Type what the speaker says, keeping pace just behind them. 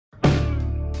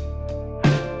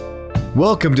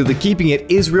Welcome to the Keeping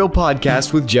It Israel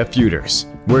podcast with Jeff Feuders,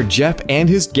 where Jeff and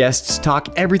his guests talk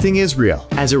everything Israel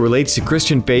as it relates to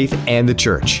Christian faith and the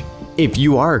church. If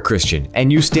you are a Christian and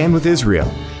you stand with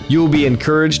Israel, you will be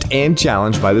encouraged and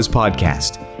challenged by this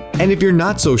podcast. And if you're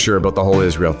not so sure about the whole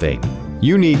Israel thing,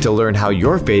 you need to learn how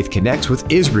your faith connects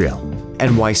with Israel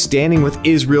and why standing with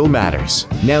Israel matters.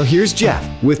 Now here's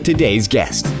Jeff with today's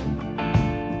guest.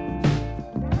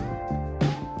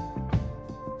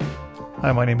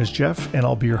 Hi, my name is Jeff, and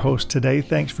I'll be your host today.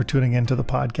 Thanks for tuning into the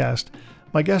podcast.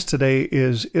 My guest today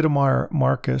is Itamar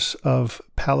Marcus of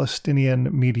Palestinian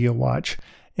Media Watch,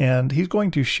 and he's going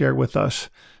to share with us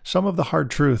some of the hard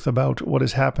truth about what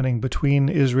is happening between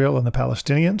Israel and the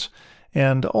Palestinians,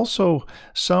 and also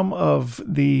some of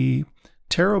the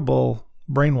terrible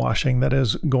brainwashing that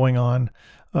is going on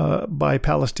by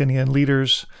Palestinian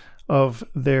leaders of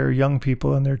their young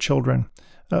people and their children.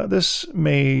 This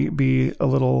may be a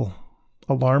little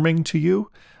alarming to you,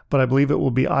 but I believe it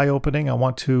will be eye-opening. I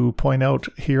want to point out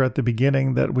here at the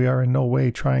beginning that we are in no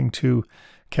way trying to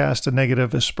cast a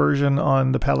negative aspersion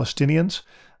on the Palestinians.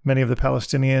 Many of the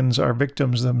Palestinians are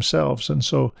victims themselves, and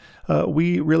so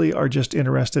we really are just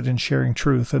interested in sharing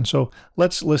truth. And so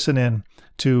let's listen in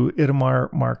to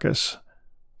Itamar Marcus.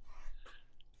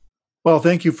 Well,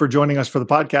 thank you for joining us for the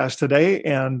podcast today.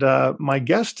 And my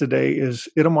guest today is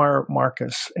Itamar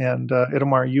Marcus. And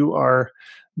Itamar, you are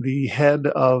the head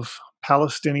of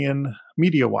Palestinian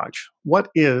Media Watch. What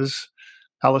is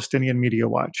Palestinian Media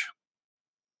Watch?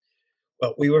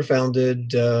 Well, we were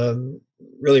founded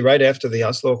really right after the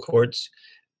Oslo Accords,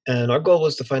 and our goal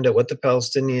was to find out what the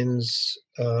Palestinians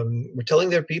were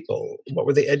telling their people. What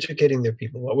were they educating their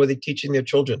people? What were they teaching their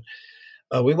children?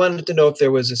 We wanted to know if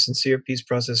there was a sincere peace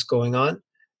process going on.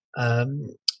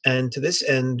 And to this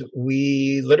end,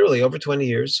 we literally, over 20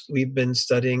 years, we've been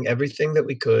studying everything that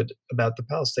we could about the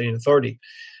Palestinian Authority.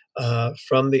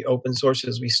 From the open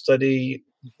sources,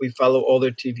 we follow all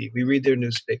their TV, we read their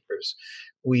newspapers,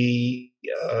 we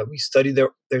study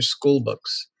their school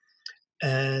books.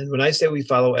 And when I say we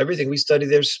follow everything, we study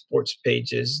their sports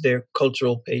pages, their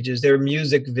cultural pages, their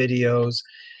music videos,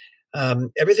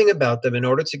 everything about them in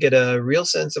order to get a real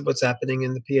sense of what's happening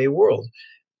in the PA world.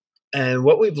 And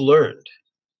what we've learned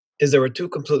is there are two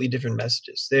completely different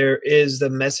messages. There is the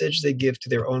message they give to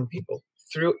their own people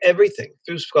through everything,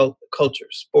 through culture,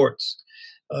 sports,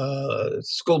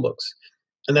 school books.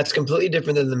 And that's completely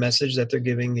different than the message that they're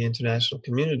giving the international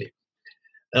community.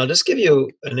 And I'll just give you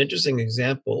an interesting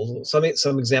example, some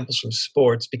examples from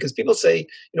sports, because people say,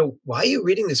 why are you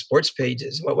reading the sports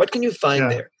pages? What can you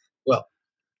find there? Well,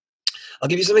 I'll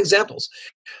give you some examples.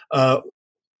 The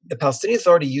Palestinian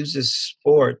Authority uses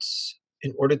sports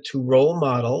in order to role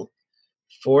model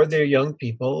for their young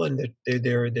people and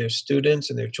their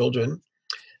students and their children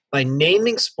by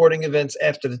naming sporting events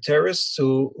after the terrorists,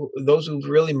 those who've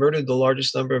really murdered the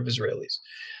largest number of Israelis.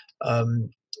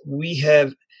 We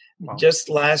have just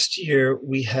last year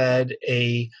we had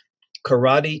a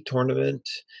karate tournament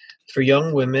for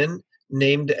young women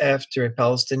named after a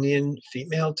Palestinian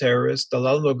female terrorist,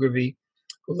 Dalal Mughrabi,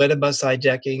 who led a bus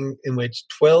hijacking in which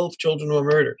 12 children were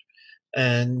murdered.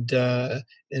 And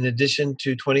in addition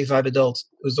to 25 adults,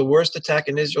 it was the worst attack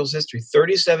in Israel's history.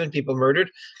 37 people murdered,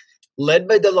 led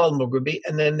by Dalal Mughrabi,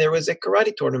 and then there was a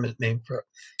karate tournament named for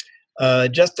her.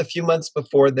 Just a few months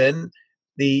before then,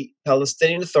 the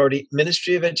Palestinian Authority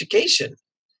Ministry of Education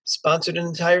sponsored an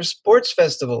entire sports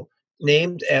festival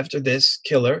named after this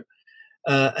killer.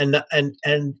 And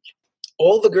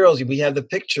all the girls, we have the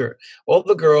picture, all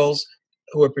the girls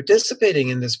who were participating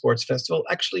in this sports festival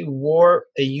actually wore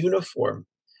a uniform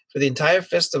for the entire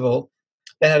festival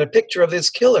that had a picture of this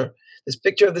killer, this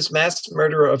picture of this mass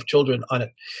murderer of children on it.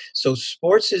 So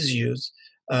sports is used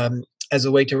as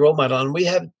a way to role model. And we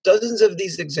have dozens of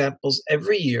these examples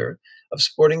every year of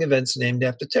sporting events named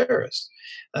after terrorists.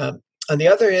 On the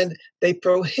other hand, they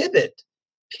prohibit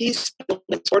peaceful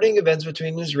sporting events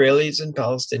between Israelis and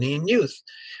Palestinian youth.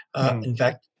 In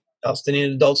fact,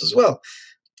 Palestinian adults as well.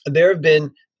 There have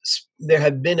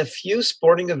been a few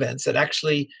sporting events that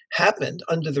actually happened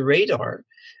under the radar,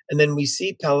 and then we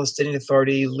see Palestinian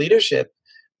Authority leadership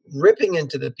ripping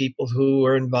into the people who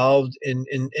are involved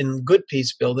in good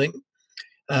peace building,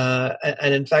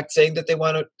 and in fact saying that they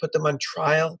want to put them on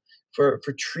trial for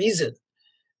treason.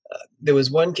 There was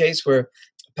one case where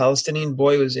a Palestinian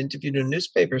boy who was interviewed in a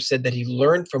newspaper said that he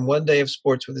learned from one day of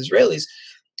sports with Israelis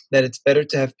that it's better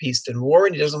to have peace than war,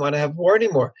 and he doesn't want to have war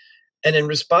anymore. And in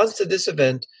response to this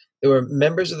event, there were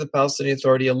members of the Palestinian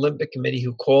Authority Olympic Committee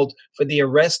who called for the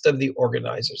arrest of the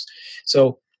organizers.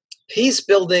 So peace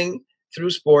building through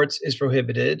sports is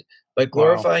prohibited. by Wow.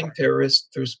 glorifying terrorists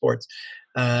through sports.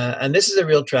 And this is a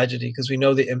real tragedy because we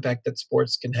know the impact that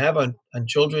sports can have on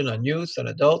children, on youth, on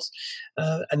adults.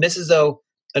 And this is, though,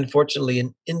 unfortunately,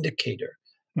 an indicator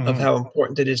of Mhm. how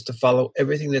important it is to follow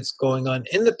everything that's going on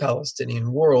in the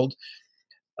Palestinian world,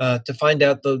 to find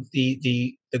out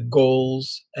the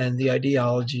goals and the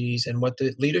ideologies and what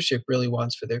the leadership really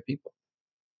wants for their people.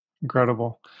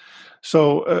 Incredible.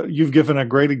 So you've given a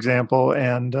great example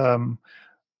and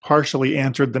partially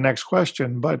answered the next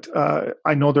question, but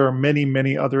I know there are many,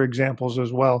 many other examples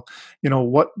as well.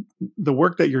 What the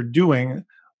work that you're doing,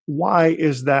 why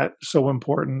is that so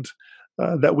important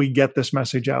that we get this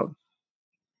message out?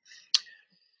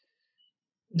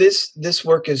 This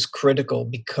work is critical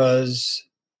because,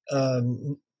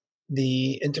 um,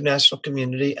 the international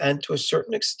community, and to a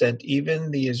certain extent,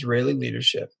 even the Israeli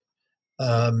leadership,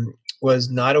 was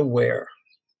not aware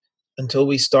until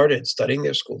we started studying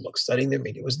their school books, studying their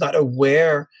media, was not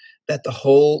aware that the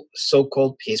whole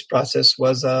so-called peace process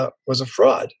was a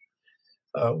fraud.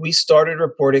 We started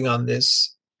reporting on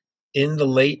this in the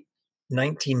late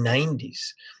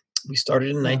 1990s. We started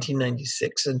in Yeah.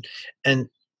 1996, and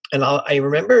I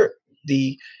remember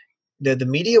the the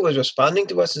media was responding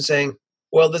to us and saying,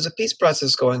 "Well, there's a peace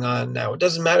process going on now. It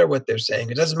doesn't matter what they're saying.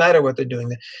 It doesn't matter what they're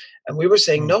doing." And we were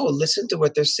saying, Mm. "No, listen to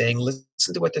what they're saying.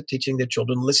 Listen to what they're teaching their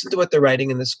children. Listen to what they're writing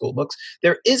in the school books.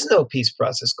 There is no peace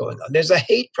process going on. There's a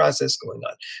hate process going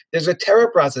on. There's a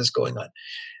terror process going on."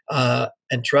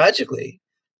 And tragically,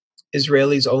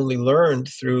 Israelis only learned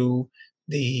through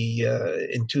the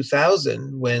in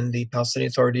 2000, when the Palestinian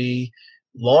Authority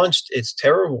launched its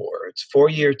terror war, its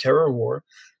 4-year terror war,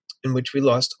 in which we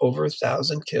lost over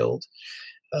 1,000 killed,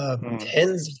 Mm.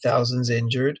 tens of thousands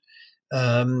injured.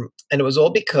 And it was all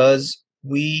because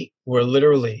we were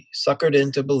literally suckered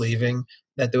into believing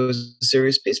that there was a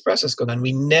serious peace process going on.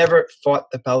 We never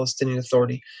fought the Palestinian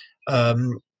Authority.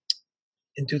 Um,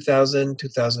 in 2000,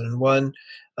 2001,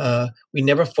 we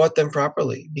never fought them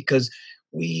properly because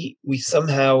we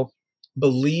somehow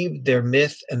believed their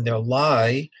myth and their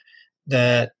lie,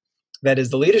 that that is,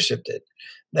 the leadership did,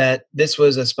 that this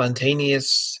was a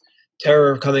spontaneous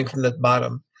terror coming from the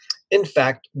bottom. In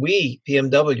fact, we,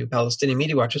 PMW, Palestinian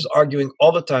Media Watch, was arguing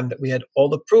all the time that we had all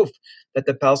the proof that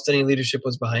the Palestinian leadership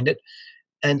was behind it.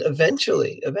 And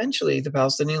eventually, the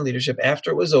Palestinian leadership,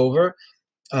 after it was over,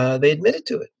 they admitted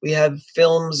to it. We have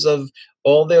films of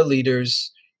all their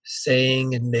leaders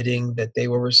saying, admitting that they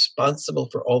were responsible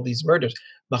for all these murders.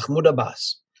 Mahmoud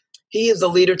Abbas, he is the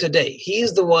leader today. He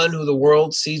is the one who the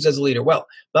world sees as a leader. Well,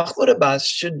 Mahmoud Abbas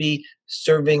should be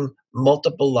serving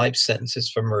multiple life sentences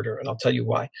for murder, and I'll tell you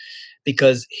why.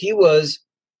 Because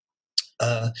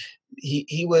uh,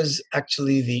 he was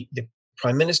actually the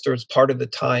prime minister as part of the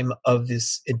time of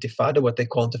this intifada, what they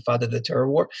call intifada, the terror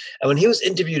war. And when he was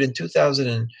interviewed in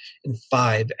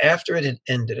 2005, after it had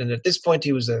ended, and at this point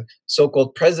he was a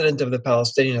so-called president of the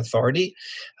Palestinian Authority,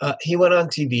 he went on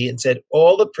TV and said,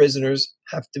 all the prisoners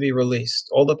have to be released,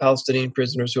 all the Palestinian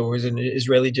prisoners who were in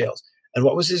Israeli jails. And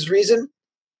what was his reason?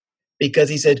 Because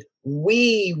he said,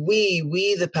 we,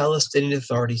 the Palestinian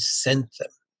Authority sent them.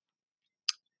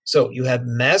 So you have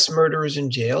mass murderers in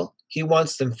jail. He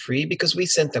wants them free because we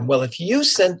sent them. Well, if you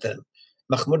sent them,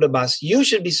 Mahmoud Abbas, you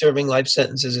should be serving life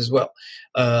sentences as well.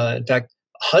 In fact,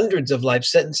 hundreds of life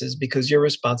sentences, because you're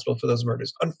responsible for those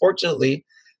murders. Unfortunately,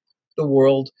 the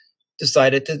world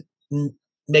decided to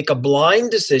make a blind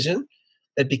decision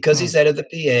that because Mm. he's head of the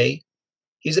PA,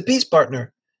 he's a peace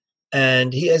partner.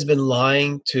 And he has been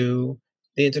lying to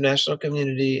the international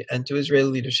community and to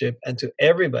Israeli leadership and to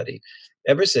everybody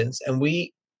ever since. And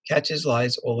we catch his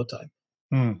lies all the time.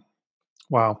 Mm.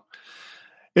 Wow.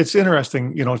 It's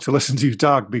interesting, to listen to you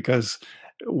talk because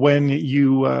when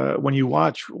you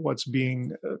watch what's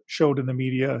being showed in the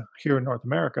media here in North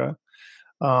America,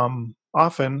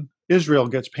 often Israel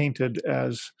gets painted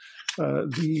as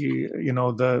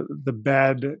the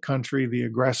bad country, the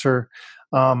aggressor.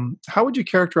 How would you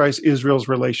characterize Israel's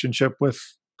relationship with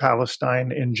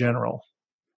Palestine in general?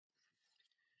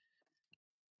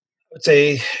 I would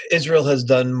say Israel has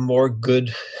done more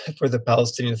good for the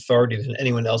Palestinian Authority than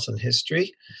anyone else in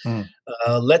history. Mm.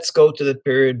 Let's go to the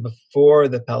period before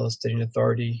the Palestinian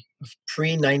Authority,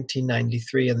 pre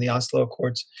 1993 and the Oslo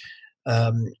Accords.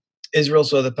 Um, Israel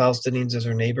saw the Palestinians as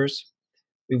our neighbors.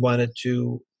 We wanted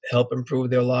to help improve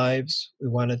their lives.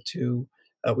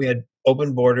 We had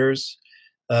open borders.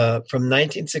 From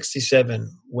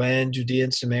 1967, when Judea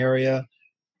and Samaria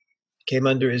came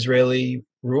under Israeli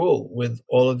rule with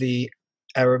all of the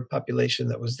Arab population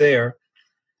that was there,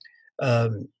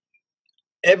 um,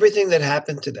 everything that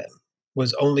happened to them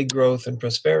was only growth and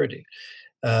prosperity.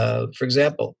 For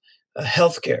example,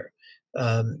 healthcare.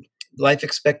 Um, life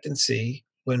expectancy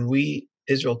when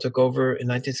Israel took over in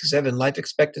 1967, life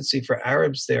expectancy for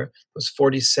Arabs there was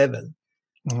 47.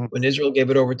 Mm-hmm. When Israel gave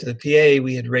it over to the PA,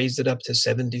 we had raised it up to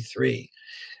 73.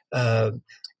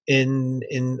 In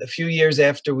a few years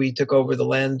after we took over the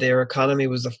land, their economy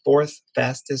was the fourth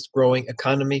fastest growing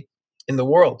economy in the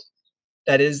world.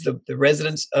 That is the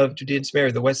residents of Judea and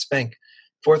Samaria, the West Bank.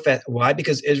 Fourth fast. Why?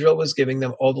 Because Israel was giving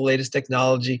them all the latest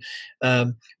technology,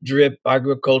 drip,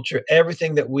 agriculture,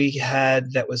 everything that we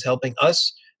had that was helping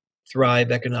us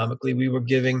thrive economically. We were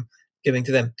giving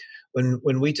to them.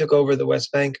 When we took over the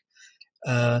West Bank,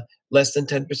 less than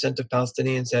 10% of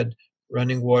Palestinians had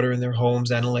running water in their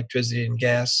homes and electricity and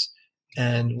gas.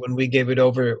 And when we gave it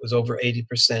over, it was over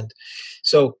 80%.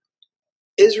 So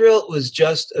Israel was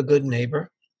just a good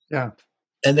neighbor. Yeah.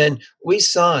 And then we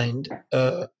signed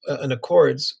an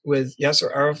accords with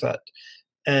Yasser Arafat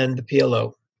and the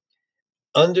PLO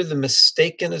under the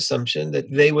mistaken assumption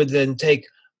that they would then take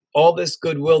all this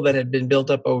goodwill that had been built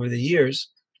up over the years,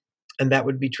 and that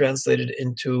would be translated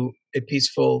into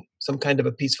some kind of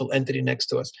a peaceful entity next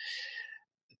to us.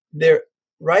 There,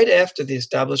 right after the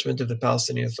establishment of the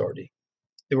Palestinian Authority,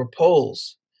 there were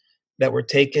polls that were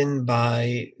taken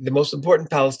by the most important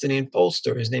Palestinian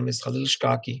pollster. His name is Khalil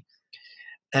Shkaki.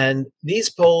 And these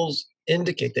polls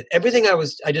indicate that everything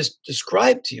I just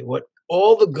described to you, what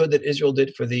all the good that Israel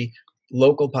did for the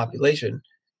local population,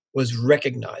 was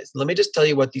recognized. Let me just tell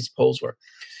you what these polls were.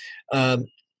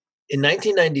 In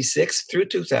 1996 through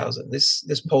 2000, this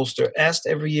pollster asked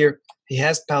every year, he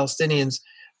asked Palestinians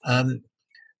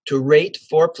to rate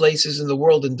 4 places in the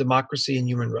world in democracy and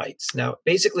human rights. Now,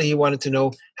 basically, he wanted to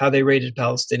know how they rated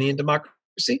Palestinian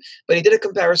democracy, but he did a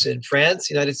comparison: France,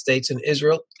 United States, and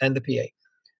Israel, and the PA.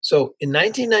 So in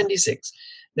 1996,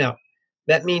 now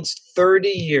that means 30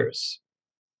 years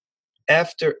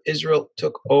after Israel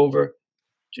took over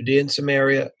Judea and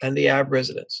Samaria and the Arab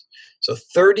residents. So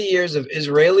 30 years of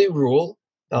Israeli rule,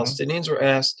 Palestinians were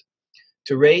asked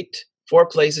to rate 4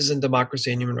 places in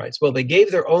democracy and human rights. Well, they gave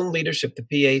their own leadership, the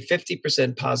PA,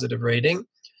 50% positive rating.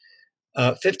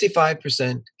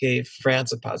 55% gave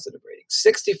France a positive rating.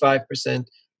 65%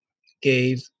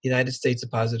 gave the United States a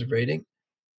positive rating.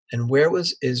 And where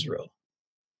was Israel?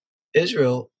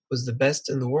 Israel was the best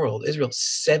in the world. Israel,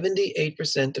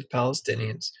 78% of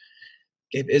Palestinians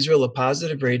gave Israel a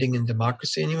positive rating in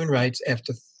democracy and human rights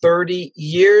after 30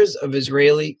 years of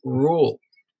Israeli rule.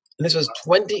 And this was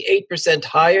 28%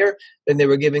 higher than they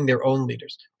were giving their own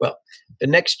leaders. Well, the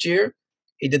next year,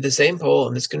 he did the same poll,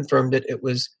 and this confirmed it. It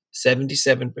was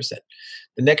 77%.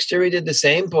 The next year, he did the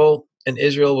same poll, and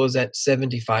Israel was at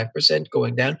 75%,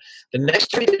 going down. The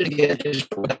next year, he did it again,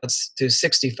 Israel went up to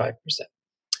 65%.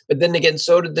 But then again,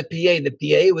 so did the PA. The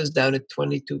PA was down at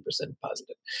 22%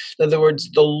 positive. In other words,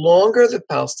 the longer the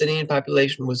Palestinian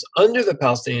population was under the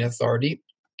Palestinian Authority,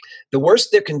 the worse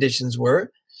their conditions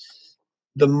were,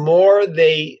 the more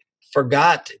they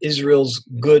forgot Israel's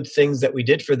good things that we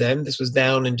did for them. This was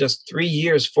down in just 3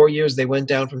 years, 4 years, they went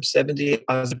down from 78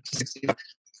 positive to 65.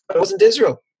 But it wasn't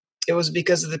Israel. It was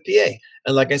because of the PA.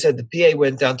 And like I said, the PA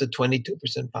went down to 22%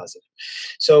 positive.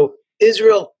 So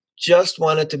Israel just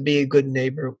wanted to be a good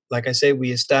neighbor. Like I say,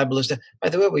 we established, by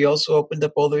the way, we also opened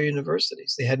up all their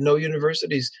universities. They had no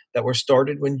universities that were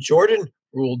started when Jordan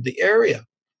ruled the area.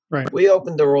 Right. We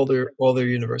opened all their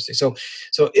universities.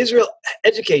 So Israel,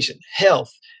 education,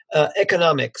 health,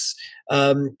 economics,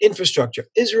 infrastructure.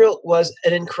 Israel was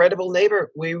an incredible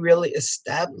neighbor. We really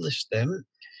established them.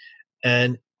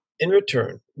 And in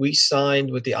return, we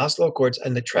signed with the Oslo Accords.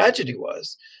 And the tragedy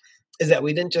is that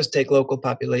we didn't just take local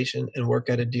population and work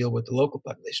out a deal with the local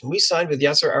population. We signed with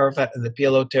Yasser Arafat and the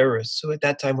PLO terrorists, who at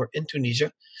that time were in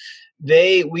Tunisia.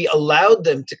 We allowed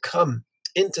them to come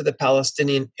into the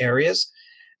Palestinian areas,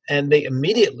 and they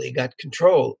immediately got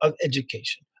control of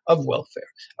education, of welfare,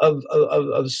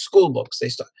 of school books.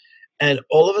 And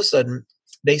all of a sudden,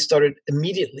 they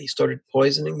immediately started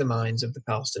poisoning the minds of the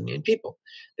Palestinian people.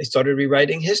 They started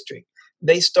rewriting history.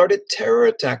 They started terror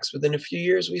attacks. Within a few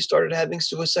years, we started having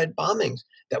suicide bombings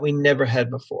that we never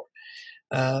had before.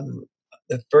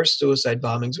 The first suicide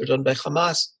bombings were done by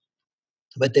Hamas,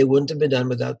 but they wouldn't have been done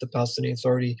without the Palestinian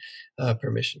Authority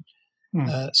permission.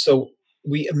 So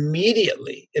we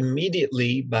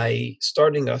immediately, by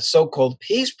starting a so-called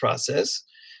peace process,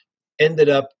 ended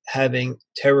up having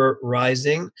terror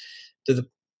rising to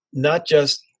not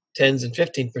just 10s and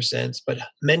 15%, but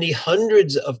many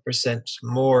hundreds of percent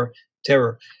more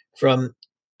terror, from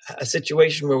a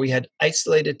situation where we had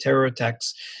isolated terror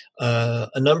attacks,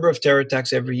 a number of terror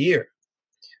attacks every year.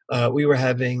 We were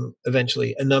having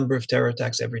eventually a number of terror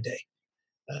attacks every day.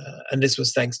 And this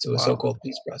was thanks to a so-called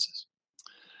peace process.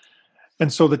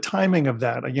 And so the timing of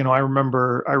that, I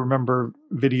remember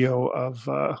video of,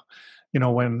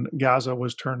 when Gaza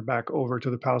was turned back over to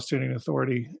the Palestinian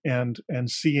Authority, and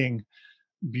seeing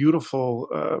beautiful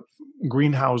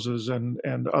greenhouses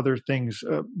and other things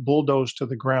bulldozed to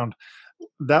the ground.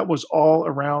 That was all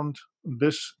around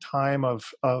this time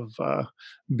of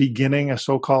beginning a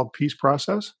so-called peace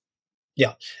process.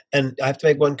 Yeah. And I have to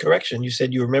make one correction. You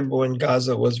said you remember when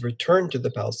Gaza was returned to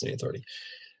the Palestinian Authority.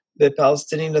 The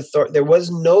Palestinian Authority, there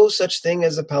was no such thing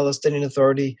as a Palestinian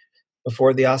Authority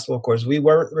before the Oslo Accords. We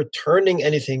weren't returning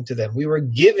anything to them. We were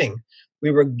giving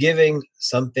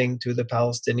something to the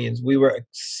Palestinians. We were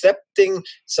accepting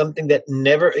something that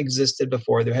never existed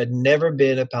before. There had never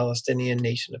been a Palestinian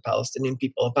nation, a Palestinian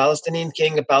people, a Palestinian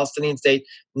king, a Palestinian state.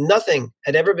 Nothing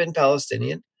had ever been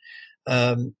Palestinian.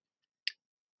 Um,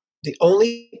 the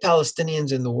only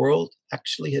Palestinians in the world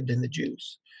actually had been the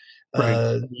Jews.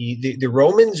 Right. The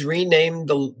Romans renamed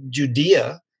the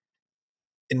Judea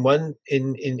in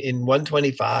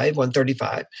 125,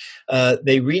 135.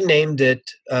 They renamed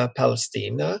it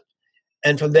Palestina,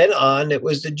 and from then on, it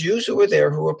was the Jews who were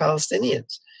there who were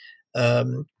Palestinians.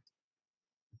 Um,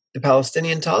 the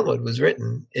Palestinian Talmud was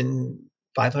written in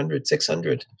 500,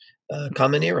 600,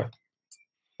 Common Era.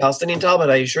 Palestinian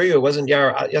Talmud, I assure you, it wasn't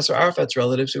Yasser Arafat's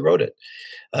relatives who wrote it.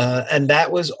 And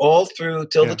that was all through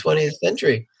till the Yeah. 20th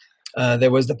century.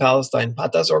 There was the Palestine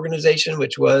Patas organization,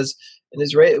 which was an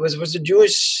Israel. It was a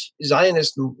Jewish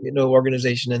Zionist,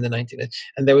 organization in the 19th,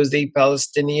 and there was the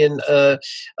Palestinian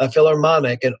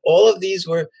Philharmonic, and all of these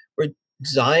were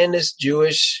Zionist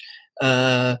Jewish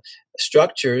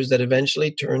structures that eventually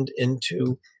turned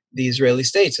into the Israeli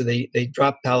state. So they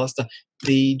dropped Palestine.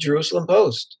 The Jerusalem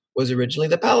Post was originally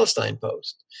the Palestine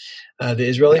Post. The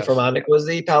Israeli Yes. Philharmonic was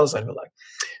the Palestine Philharmonic.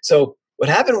 So what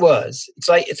happened was,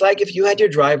 it's like if you had your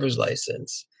driver's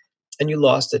license and you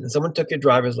lost it, and someone took your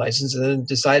driver's license and then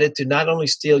decided to not only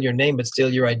steal your name but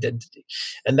steal your identity.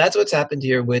 And that's what's happened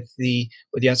here with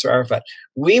Yasser Arafat.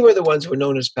 We were the ones who were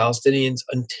known as Palestinians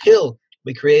until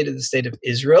we created the state of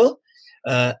Israel.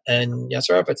 And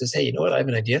Yasser Arafat says, "Hey, you know what? I have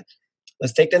an idea.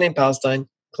 Let's take the name Palestine,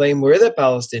 claim we're the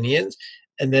Palestinians,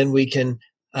 and then we can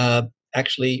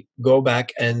actually go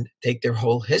back and take their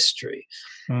whole history."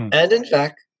 Mm. And in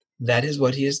fact, that is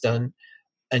what he has done.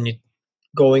 And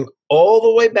going all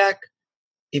the way back,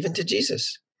 even to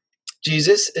Jesus.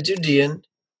 Jesus, a Judean,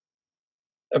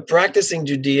 a practicing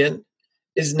Judean,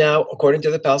 is now, according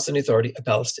to the Palestinian Authority, a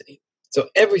Palestinian. So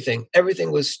everything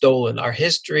was stolen. Our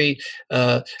history,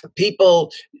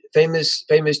 people,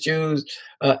 famous Jews,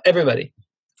 everybody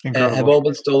have Incredible. all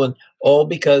been stolen, all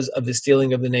because of the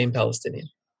stealing of the name Palestinian.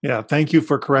 Yeah, thank you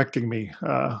for correcting me.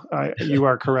 You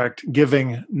are correct.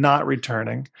 Giving, not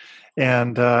returning,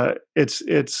 and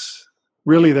it's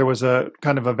really, there was a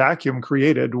kind of a vacuum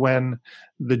created when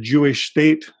the Jewish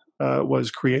state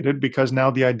was created, because now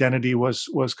the identity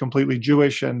was completely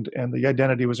Jewish, and the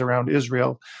identity was around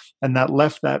Israel, and that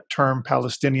left that term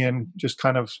Palestinian just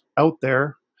kind of out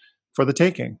there for the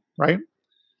taking, right?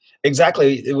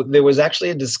 Exactly. There was actually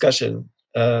a discussion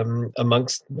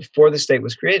amongst before the state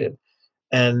was created,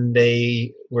 and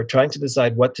they were trying to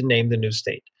decide what to name the new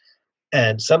state.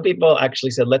 And some people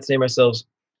actually said, let's name ourselves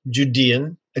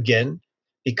Judean again,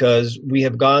 because we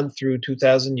have gone through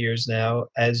 2,000 years now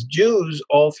as Jews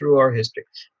all through our history.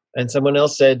 And someone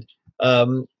else said,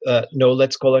 no,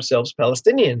 let's call ourselves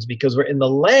Palestinians, because we're in the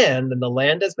land, and the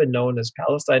land has been known as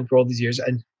Palestine for all these years,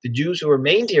 and the Jews who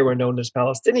remained here were known as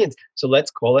Palestinians. So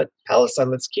let's call it Palestine.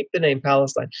 Let's keep the name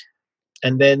Palestine.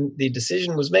 And then the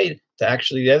decision was made to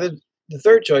actually, the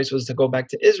third choice was to go back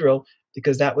to Israel,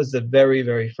 because that was the very,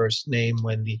 very first name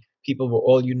when the people were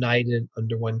all united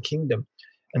under one kingdom.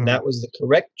 And that was the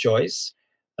correct choice.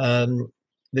 The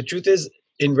truth is,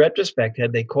 in retrospect,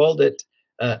 had they called it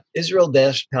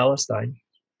Israel-Palestine,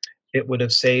 it would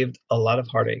have saved a lot of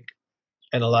heartache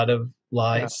and a lot of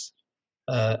lies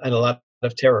and a lot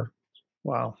of terror.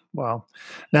 Wow.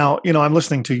 Now, I'm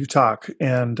listening to you talk,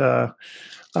 and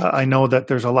I know that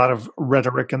there's a lot of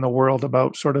rhetoric in the world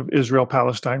about sort of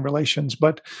Israel-Palestine relations,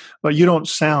 but you don't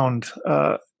sound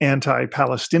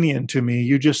anti-Palestinian to me.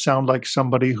 You just sound like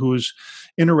somebody who's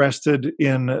interested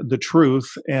in the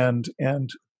truth and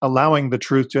allowing the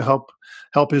truth to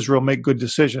help Israel make good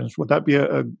decisions. Would that be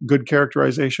a good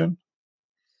characterization?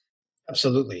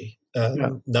 Absolutely.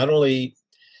 Yeah. Not only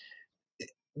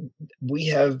we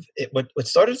have what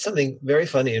started something very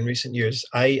funny in recent years.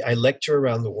 I lecture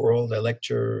around the world. I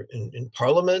lecture in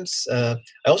parliaments. I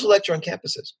also lecture on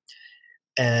campuses.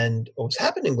 And what was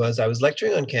happening was I was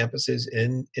lecturing on campuses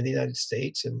in the United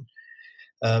States, and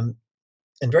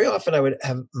very often I would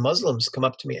have Muslims come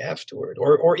up to me afterward,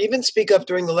 or even speak up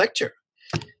during the lecture.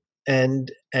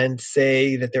 and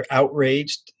say that they're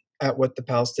outraged at what the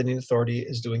Palestinian Authority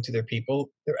is doing to their people.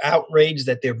 They're outraged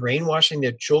that they're brainwashing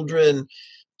their children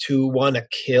to want to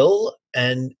kill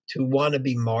and to want to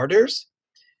be martyrs.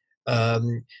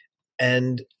 Um,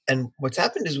 and what's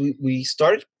happened is we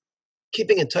started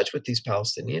keeping in touch with these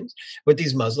Palestinians, with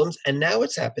these Muslims, and now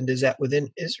what's happened is that within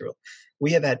Israel,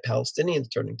 we have had Palestinians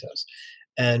turning to us,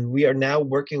 and we are now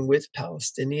working with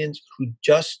Palestinians who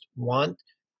just want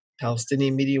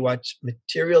Palestinian Media Watch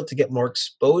material to get more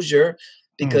exposure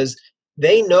because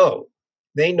they know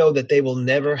that they will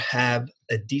never have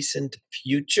a decent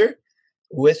future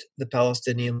with the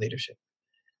Palestinian leadership.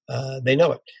 They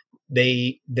know it.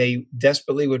 They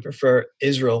desperately would prefer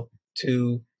Israel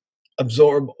to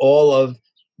absorb all of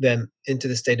them into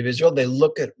the state of Israel. They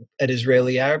look at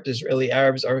Israeli Arabs. Israeli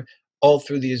Arabs are all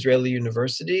through the Israeli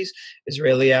universities.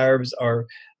 Israeli Arabs are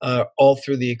all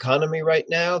through the economy right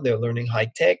now. They're learning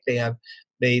high tech. They are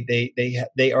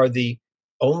the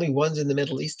only ones in the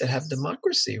Middle East that have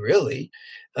democracy. Really,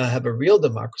 have a real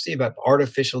democracy. About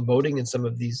artificial voting in some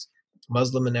of these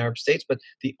Muslim and Arab states, but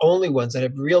the only ones that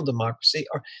have real democracy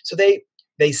are. So they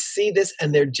see this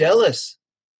and they're jealous.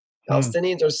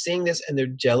 Palestinians are seeing this and they're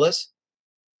jealous.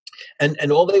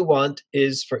 And all they want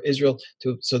is for Israel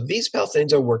to. So these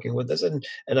Palestinians are working with us, and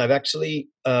I've actually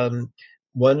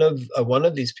one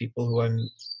of these people who I'm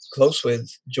close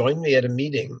with joined me at a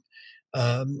meeting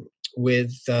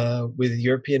with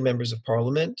European members of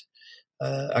Parliament,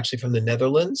 actually from the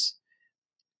Netherlands.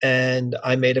 And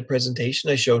I made a presentation.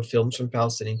 I showed films from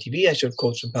Palestinian TV. I showed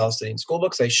quotes from Palestinian school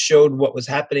books. I showed what was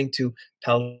happening to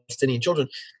Palestinian children.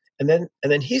 And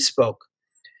then he spoke,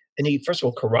 and he first of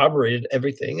all corroborated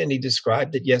everything, and he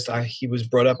described that yes, he was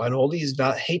brought up on all these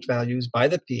hate values by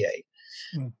the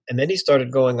PA, and then he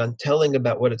started going on telling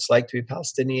about what it's like to be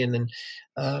Palestinian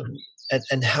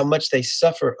and how much they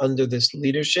suffer under this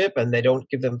leadership, and they don't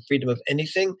give them freedom of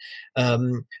anything.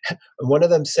 And one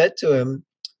of them said to him,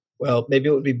 well, maybe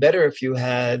it would be better if you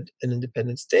had an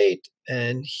independent state.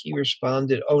 And he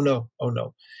responded, oh no,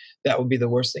 that would be the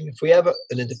worst thing. If we have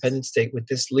an independent state with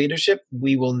this leadership,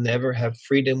 we will never have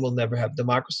freedom, we'll never have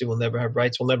democracy, we'll never have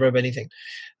rights, we'll never have anything.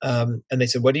 And they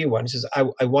said, what do you want? He says,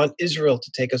 I want Israel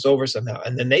to take us over somehow.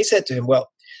 And then they said to him, well,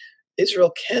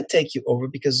 Israel can't take you over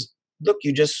because, look,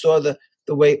 you just saw the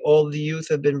way all the youth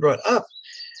have been brought up.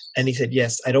 And he said,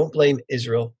 yes, I don't blame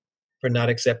Israel for not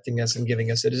accepting us and giving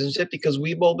us citizenship because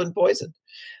we've all been poisoned.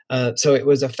 So it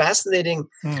was a fascinating,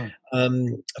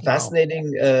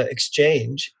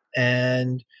 exchange,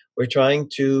 and we're trying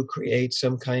to create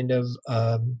some kind of.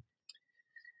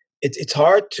 It's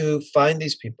hard to find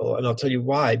these people, and I'll tell you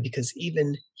why. Because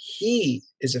even he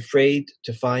is afraid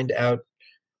to find out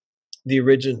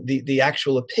the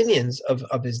actual opinions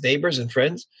of his neighbors and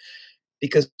friends.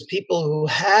 Because people who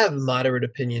have moderate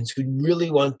opinions, who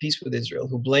really want peace with Israel,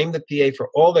 who blame the PA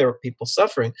for all their people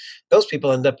suffering, those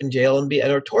people end up in jail and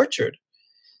are tortured.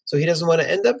 So he doesn't want to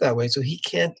end up that way. So he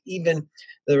can't even, in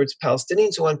other words,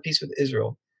 Palestinians who want peace with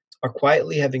Israel are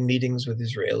quietly having meetings with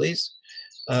Israelis,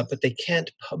 but they can't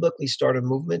publicly start a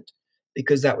movement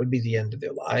because that would be the end of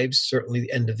their lives, certainly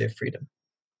the end of their freedom.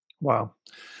 Wow.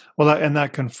 Well,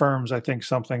 that confirms, I think,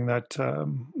 something that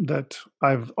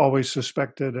I've always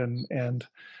suspected and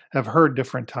have heard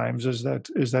different times is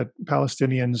that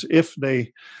Palestinians, if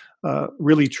they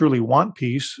really truly want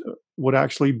peace, would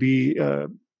actually be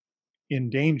in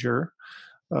danger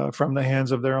from the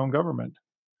hands of their own government.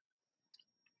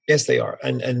 Yes, they are,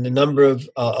 and the number of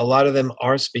a lot of them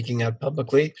are speaking out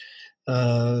publicly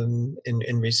in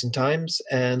recent times,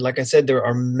 and like I said, there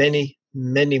are many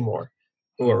more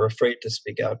who are afraid to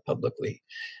speak out publicly.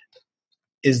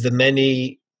 Is the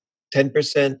many 10%,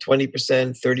 20%,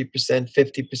 30%,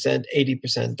 50%,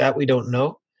 80%? That we don't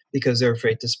know because they're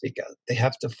afraid to speak out. They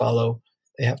have to follow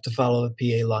the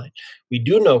PA line. We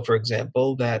do know, for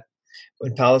example, that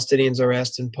when Palestinians are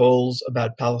asked in polls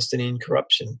about Palestinian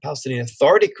corruption, Palestinian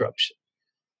Authority corruption,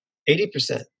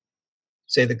 80%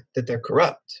 say that they're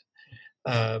corrupt.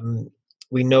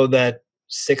 We know that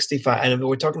 65, and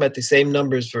we're talking about the same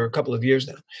numbers for a couple of years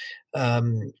now,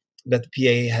 that the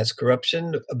PA has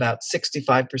corruption. About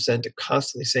 65% are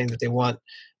constantly saying that they want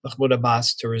Mahmoud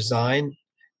Abbas to resign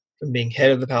from being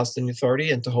head of the Palestinian Authority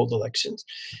and to hold elections.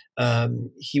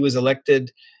 He was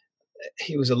elected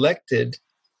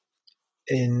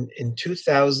in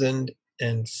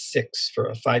 2006 for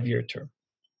a 5-year term,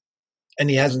 and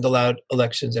he hasn't allowed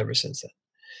elections ever since then.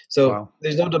 So Wow.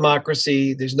 There's no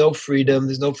democracy, there's no freedom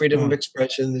of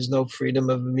expression, there's no freedom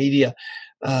of media.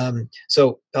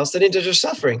 So Palestinians are just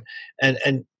suffering,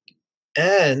 and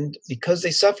because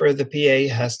they suffer, the PA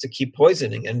has to keep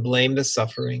poisoning and blame the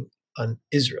suffering on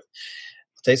Israel.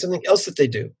 tell you something else that they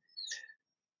do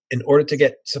in order to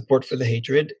get support for the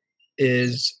hatred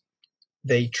is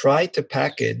they try to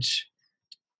package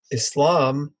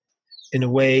Islam in a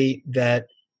way that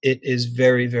it is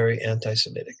very, very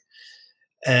anti-Semitic.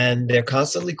 And they're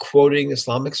constantly quoting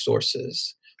Islamic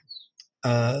sources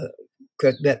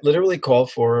that literally call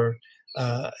for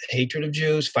hatred of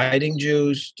Jews, fighting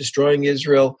Jews, destroying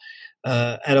Israel.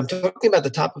 And I'm talking about the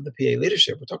top of the PA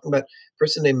leadership. We're talking about a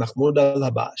person named Mahmoud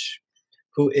al-Habash,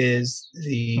 who is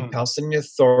the Palestinian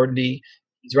Authority.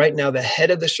 He's right now the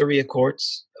head of the Sharia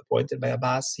courts, appointed by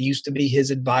Abbas. He used to be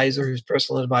his advisor, his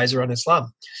personal advisor on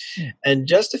Islam. And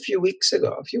just a few months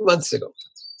ago,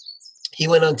 he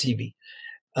went on TV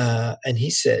and he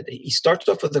said, he starts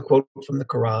off with a quote from the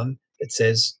Quran that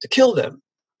says, to kill them.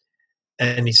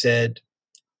 And he said,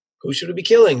 who should we be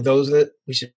killing?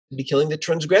 We should be killing the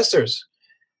transgressors.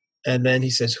 And then he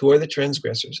says, who are the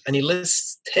transgressors? And he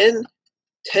lists 10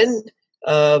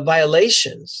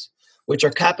 violations, which are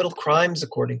capital crimes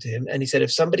according to him. And he said,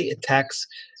 if somebody attacks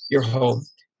your home,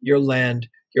 your land,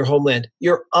 your homeland,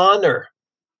 your honor,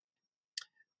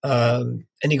 and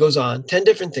he goes on, 10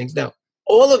 different things. Now,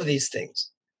 all of these things,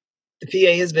 the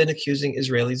PA has been accusing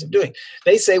Israelis of doing.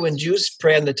 They say when Jews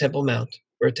pray on the Temple Mount,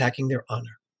 we're attacking their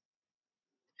honor.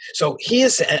 So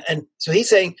he's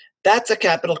saying that's a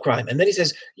capital crime. And then he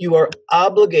says, you are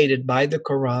obligated by the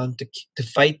Quran to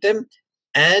fight them.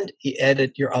 And he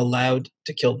added, you're allowed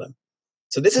to kill them.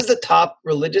 So this is the top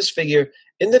religious figure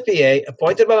in the PA,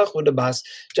 appointed by Mahmoud Abbas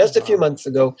just a few months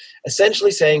ago,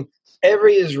 essentially saying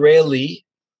every Israeli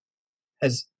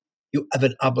you have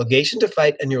an obligation to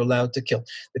fight and you're allowed to kill.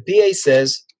 The PA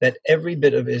says that every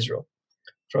bit of Israel,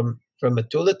 from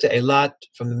Metula to Eilat,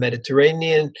 from the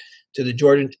Mediterranean to the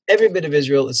Jordan, every bit of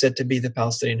Israel is said to be the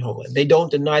Palestinian homeland. They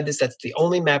don't deny this. That's the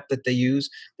only map that they use.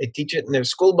 They teach it in their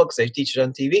school books. They teach it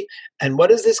on TV. And what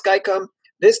does this guy come?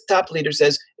 This top leader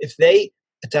says, if they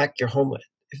attack your homeland,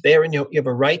 if they are in you have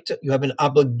a right to, you have an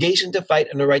obligation to fight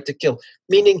and a right to kill.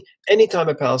 Meaning, anytime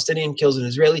a Palestinian kills an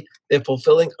Israeli, they're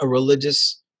fulfilling a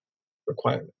religious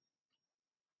requirement.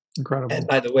 Incredible. And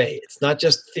by the way, it's not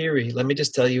just theory. Let me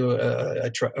just tell you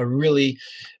a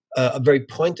very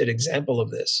pointed example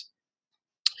of this.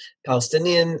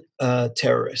 Palestinian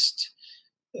terrorist,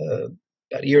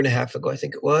 about a year and a half ago, I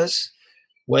think it was,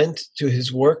 went to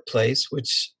his workplace,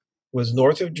 which was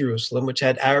north of Jerusalem, which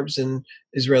had Arabs and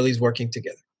Israelis working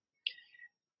together.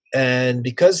 And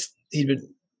because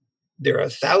there are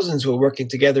thousands who are working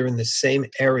together in the same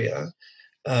area,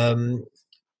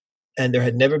 and there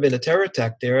had never been a terror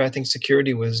attack there, I think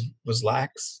security was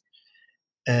lax,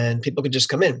 and people could just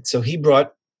come in. So he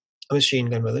brought a machine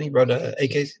gun with him. He brought a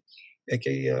AK,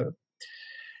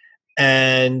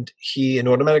 and an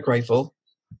automatic rifle,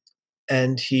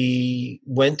 and he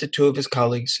went to two of his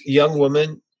colleagues, a young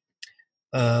woman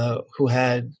who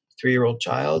had a 3-year-old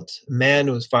child, a man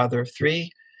who was father of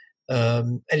 3,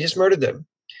 and he just murdered them.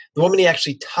 The woman he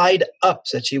actually tied up,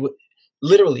 said she would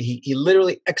he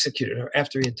literally executed her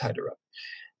after he had tied her up.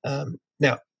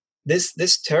 Now,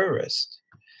 this terrorist,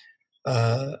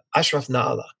 Ashraf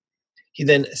Na'ala, he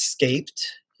then escaped,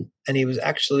 and he was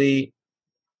actually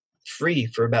free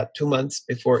for about 2 months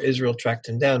before Israel tracked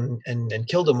him down and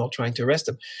killed him while trying to arrest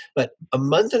him. But a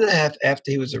month and a half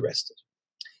after he was arrested,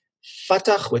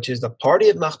 Fatah, which is the party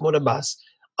of Mahmoud Abbas,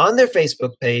 on their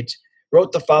Facebook page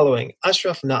wrote the following: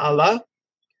 Ashraf Na'ala,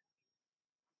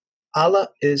 Allah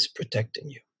is protecting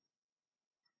you.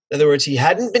 In other words, he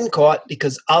hadn't been caught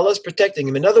because Allah is protecting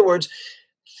him. In other words,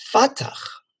 Fatah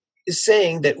is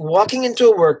saying that walking into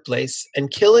a workplace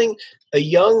and killing a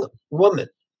young woman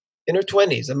in her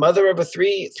 20s, a mother of a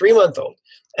three-month-old,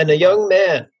 and a young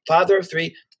man, father of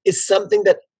 3, is something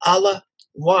that Allah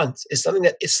wants, is something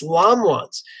that Islam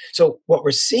wants. So what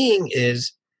we're seeing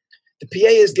is the PA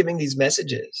is giving these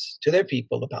messages to their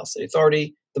people, the Palestinian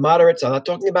Authority, the moderates. I'm not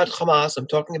talking about Hamas. I'm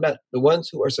talking about the ones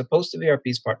who are supposed to be our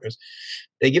peace partners.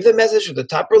 They give the message to the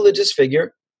top religious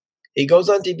figure. He goes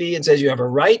on TV and says, you have a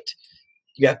right,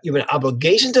 you have an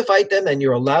obligation to fight them, and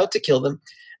you're allowed to kill them.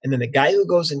 And then the guy who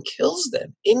goes and kills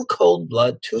them in cold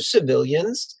blood, 2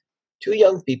 civilians, 2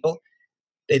 young people,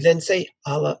 they then say,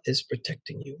 Allah is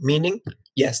protecting you. Meaning,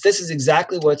 yes, this is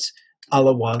exactly what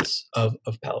Allah wants of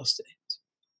Palestinians.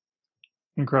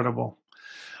 Incredible.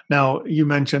 Now, you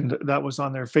mentioned that was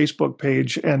on their Facebook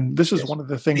page, and this is one of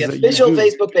the things that you do. The official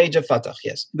Facebook page of Fatah,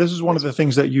 yes. This is one of the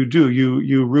things that you do.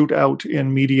 You root out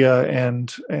in media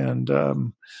and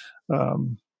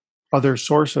other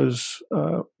sources,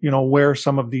 where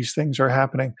some of these things are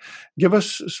happening. Give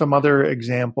us some other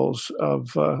examples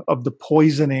of the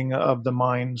poisoning of the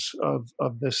minds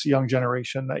of this young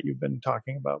generation that you've been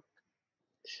talking about.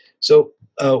 So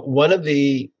one of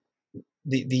the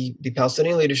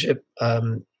Palestinian leadership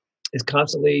is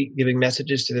constantly giving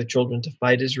messages to their children to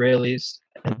fight Israelis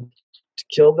and to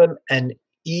kill them, and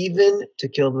even to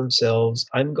kill themselves.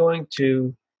 I'm going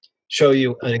to show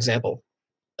you an example,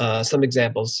 some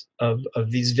examples of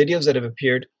these videos that have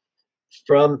appeared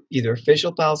from either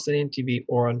official Palestinian TV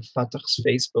or on Fatah's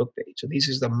Facebook page. So this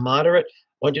is the moderate. I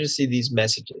want you to see these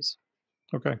messages.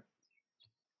 Okay.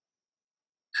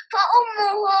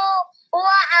 فأمه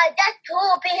وعدته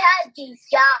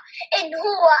بهدية إن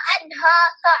هو أنهى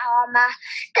طعامه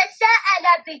تساءل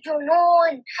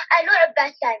بجنون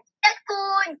ألعبة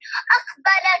تكون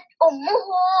أقبلت أمه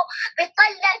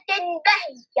بطلة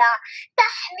بهية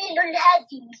تحمل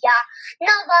الهدية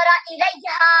نظر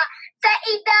إليها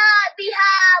فإذا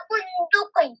بها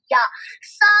بندقية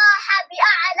صاح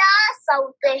بأعلى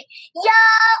صوته يا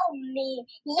أمي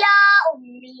يا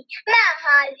أمي ما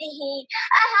هذه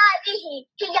أهذه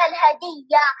هي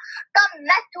الهدية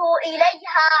ضمته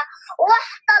إليها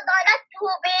واحتضنته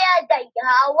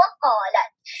بيديها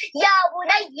وقالت يا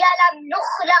بني لم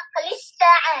نخلق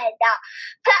للسعادة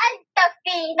فأنت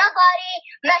في نظري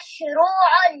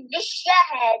مشروع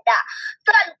للشهادة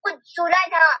فالقدس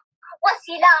لنا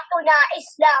وسلاحنا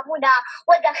إسلامنا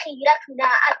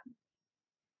وذخيرتنا.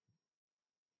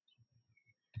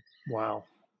 Wow.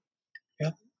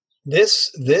 Yeah.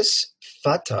 This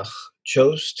Fatah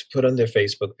chose to put on their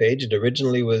Facebook page. It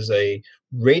originally was a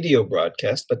radio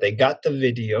broadcast, but they got the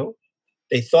video.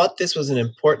 They thought this was an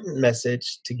important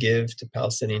message to give to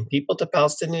Palestinian people, to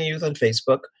Palestinian youth on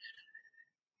Facebook.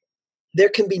 There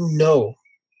can be no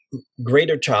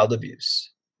greater child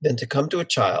abuse than to come to a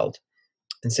child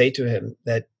and say to him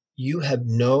that you have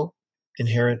no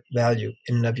inherent value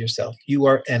in and of yourself. You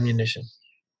are ammunition.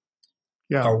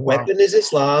 Yeah. Our weapon is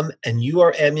Islam, and you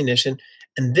are ammunition.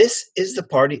 And this is the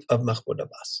party of Mahmoud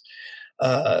Abbas.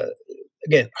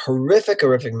 Again, horrific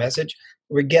message.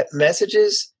 We get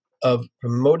messages of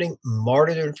promoting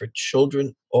martyrdom for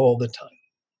children all the time.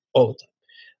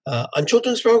 On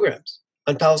children's programs,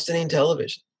 on Palestinian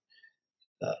television.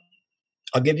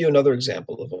 I'll give you another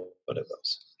example of one of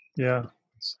those. Yeah.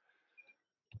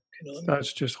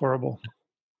 That's just horrible.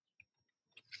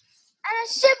 أنا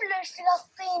الشبل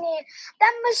الفلسطيني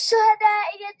دم الشهداء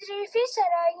يجري في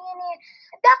شراييني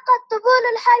دقت طبول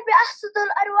الحرب أحصد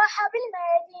الأرواح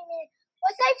بالميادين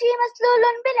وسيفي مسلول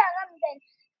بلا غمد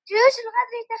جيوش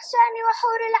الغدر تخشاني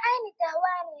وحور العين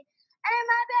تهواني أنا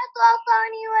ما بعت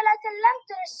أوطاني ولا سلمت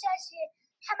رشاشي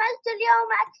حملت اليوم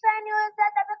أكفاني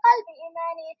وزاد بقلبي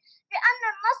إيماني بأن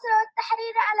النصر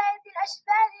والتحرير على يد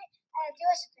الأشبال آدي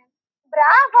وشكا.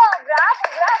 برافو برافو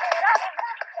برافو برافو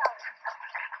برافو.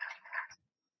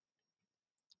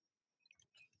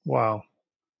 Wow.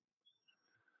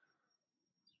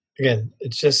 Again,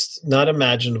 it's just not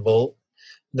imaginable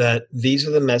that these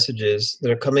are the messages that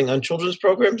are coming on children's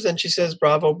programs. And she says,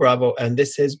 bravo, bravo. And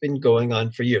this has been going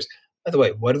on for years. By the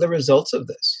way, what are the results of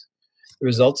this? The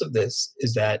results of this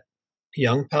is that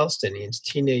young Palestinians,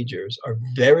 teenagers, are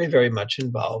very, very much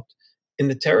involved in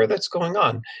the terror that's going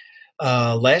on.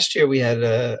 Last year, we had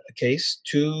a case,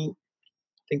 I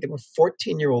think they were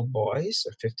 14-year-old boys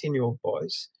or 15-year-old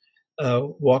boys,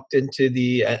 walked into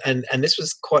and this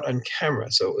was caught on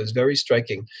camera, so it was very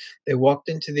striking. They walked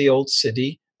into the old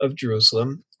city of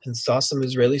Jerusalem and saw some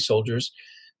Israeli soldiers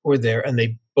who were there, and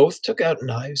they both took out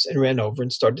knives and ran over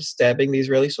and started stabbing the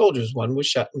Israeli soldiers. One was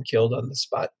shot and killed on the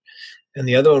spot, and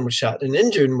the other one was shot and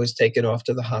injured and was taken off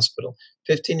to the hospital.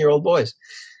 15-year-old boys.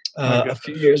 A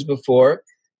few years before,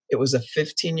 it was a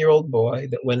 15-year-old boy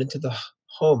that went into the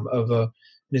home of an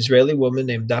Israeli woman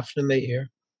named Daphne Meir,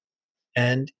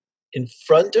 and in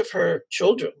front of her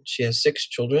children, she has 6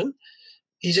 children,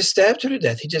 he just stabbed her to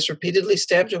death. He just repeatedly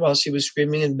stabbed her while she was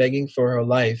screaming and begging for her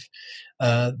life.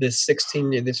 This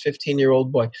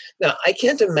 15-year-old boy. Now, I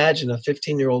can't imagine a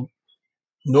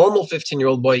normal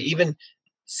 15-year-old boy even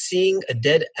seeing a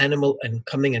dead animal and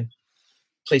coming and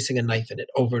placing a knife in it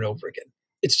over and over again.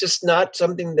 It's just not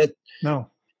something that... No.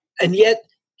 And yet,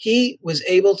 he was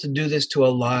able to do this to a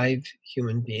live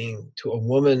human being, to a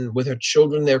woman with her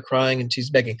children there crying and she's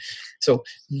begging. So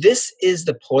this is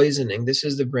the poisoning, this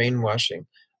is the brainwashing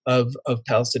of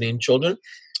Palestinian children.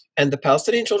 And the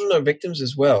Palestinian children are victims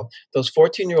as well. Those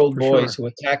 14-year-old boys who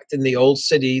attacked in the old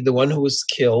city, the one who was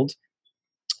killed,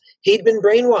 he'd been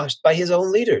brainwashed by his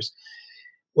own leaders.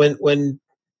 When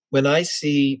I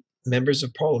see members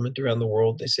of parliament around the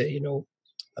world, they say,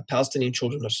 Palestinian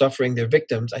children are suffering, they're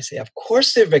victims. I say, of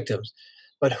course they're victims.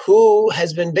 But who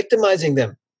has been victimizing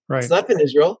them? Right. It's not been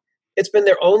Israel. It's been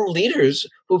their own leaders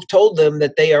who've told them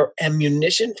that they are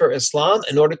ammunition for Islam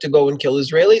in order to go and kill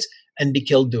Israelis and be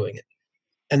killed doing it.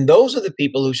 And those are the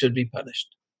people who should be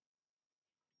punished.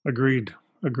 Agreed.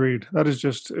 Agreed. That is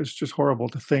it's just horrible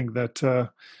to think that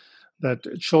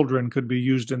that children could be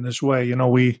used in this way.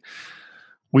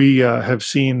 We have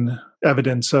seen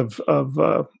evidence of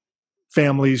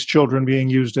families, children being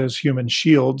used as human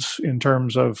shields in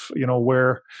terms of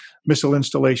where missile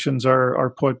installations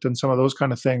are put and some of those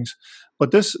kind of things.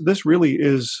 But this really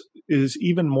is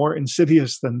even more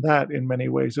insidious than that in many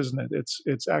ways, isn't it?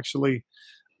 It's actually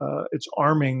it's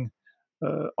arming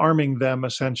them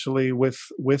essentially with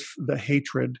the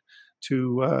hatred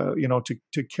to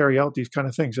to carry out these kind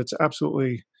of things. It's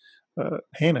absolutely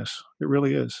heinous. It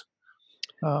really is.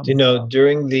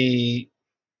 During the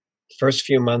first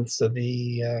few months of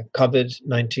the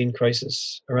COVID-19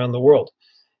 crisis around the world,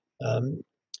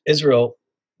 Israel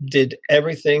did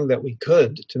everything that we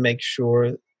could to make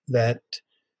sure that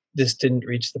this didn't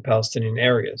reach the Palestinian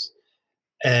areas.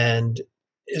 And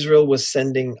Israel was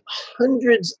sending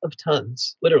hundreds of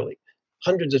tons, literally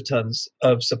hundreds of tons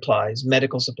of supplies,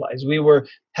 medical supplies. We were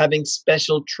having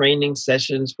special training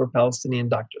sessions for Palestinian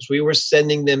doctors. We were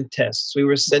sending them tests. We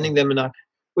were sending them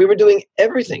we were doing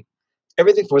everything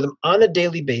for them on a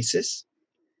daily basis.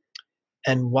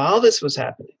 And while this was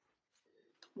happening,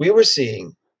 we were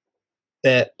seeing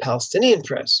that Palestinian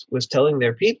press was telling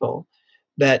their people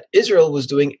that Israel was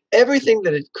doing everything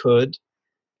that it could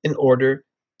in order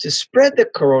to spread the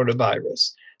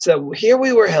coronavirus. So here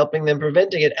we were helping them,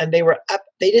 preventing it, and they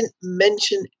didn't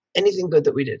mention anything good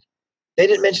that we did. They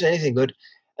didn't mention anything good.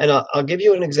 And I'll give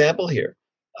you an example here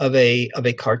of a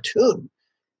cartoon.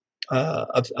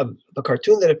 Of a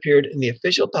cartoon that appeared in the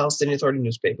official Palestinian Authority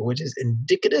newspaper, which is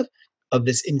indicative of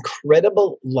this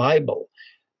incredible libel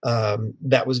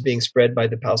that was being spread by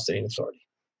the Palestinian Authority.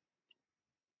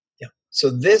 Yeah. So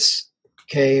this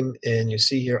came in, you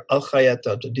see here, Al Hayat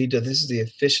Al Jadida. This is the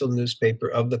official newspaper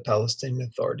of the Palestinian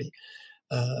Authority.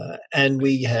 And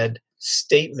we had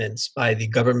statements by the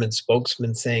government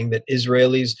spokesman saying that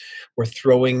Israelis were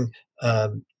throwing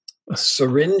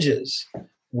syringes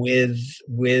with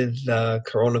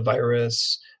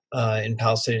coronavirus in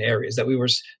Palestinian areas, that we were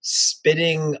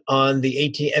spitting on the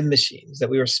ATM machines, that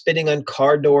we were spitting on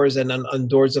car doors and on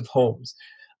doors of homes.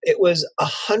 It was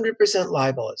 100%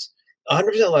 libelous.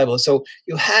 100% libelous. So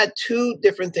you had two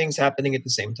different things happening at the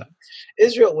same time.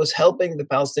 Israel was helping the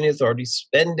Palestinian Authority,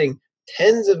 spending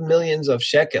tens of millions of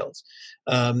shekels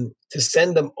to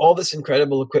send them all this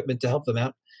incredible equipment to help them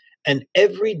out. And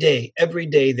every day,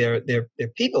 their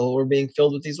people were being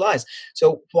filled with these lies.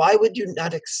 So why would you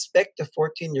not expect a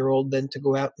 14-year-old then to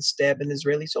go out and stab an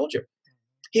Israeli soldier?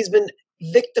 He's a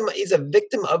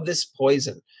victim of this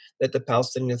poison that the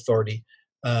Palestinian Authority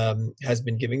has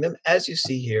been giving them, as you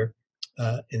see here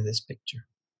in this picture.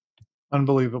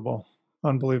 Unbelievable.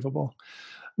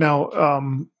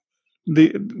 Now,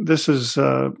 this is,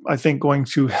 I think, going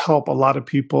to help a lot of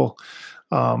people,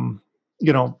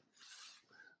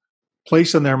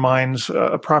 place in their minds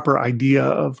a proper idea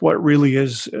of what really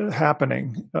is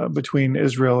happening between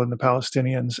Israel and the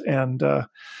Palestinians. And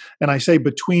I say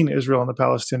between Israel and the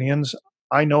Palestinians,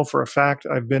 I know for a fact,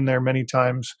 I've been there many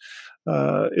times,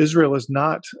 Israel is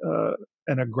not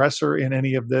an aggressor in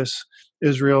any of this.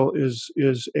 Israel is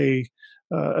a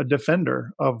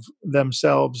defender of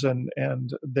themselves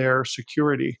and their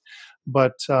security.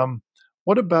 But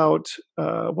what about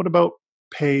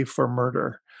pay for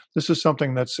murder? This is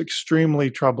something that's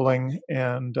extremely troubling,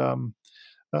 and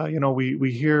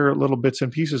we hear little bits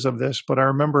and pieces of this. But I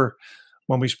remember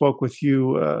when we spoke with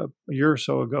you a year or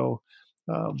so ago,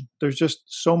 there's just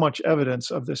so much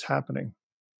evidence of this happening.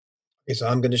 Okay, so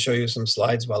I'm going to show you some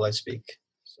slides while I speak.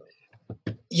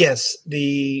 Yes,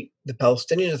 the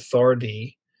Palestinian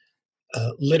Authority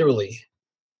literally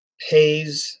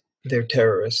pays their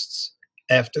terrorists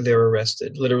after they're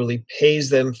arrested, literally pays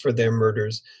them for their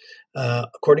murders.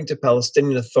 According to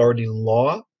Palestinian Authority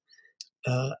law,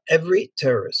 every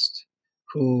terrorist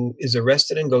who is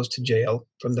arrested and goes to jail,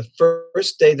 from the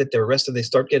first day that they're arrested, they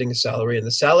start getting a salary, and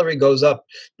the salary goes up.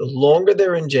 The longer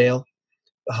they're in jail,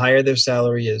 the higher their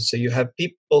salary is. So you have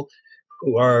people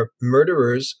who are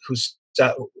murderers whose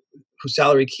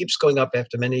salary keeps going up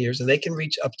after many years, and they can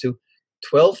reach up to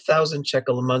 12,000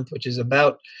 shekel a month, which is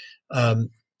about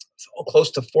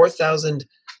close to 4,000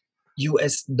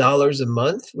 US dollars a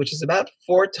month, which is about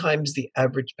 4 times the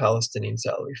average Palestinian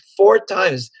salary. 4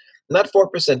 times, not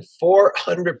 4%,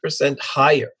 400%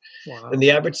 higher than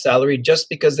the average salary, just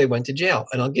because they went to jail.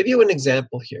 And I'll give you an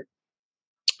example here.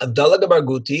 Abdallah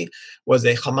Gabarghouti was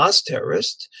a Hamas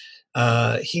terrorist.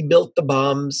 He built the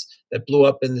bombs that blew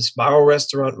up in this Barrow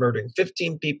restaurant, murdering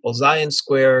 15 people, Zion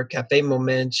Square, Cafe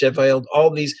Moment, Sheffield,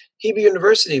 all these, Hebrew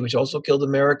University, which also killed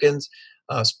Americans,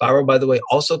 Sparrow, by the way,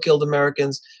 also killed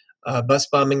Americans. Bus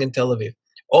bombing in Tel Aviv.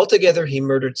 Altogether, he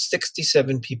murdered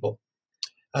 67 people.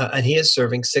 And he is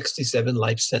serving 67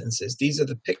 life sentences. These are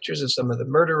the pictures of some of the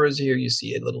murderers here. You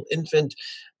see a little infant,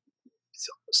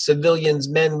 civilians,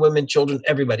 men, women, children,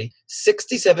 everybody.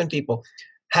 67 people.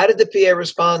 How did the PA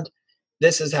respond?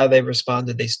 This is how they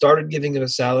responded. They started giving him a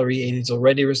salary, and he's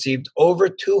already received over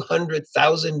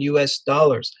 200,000 US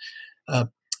dollars.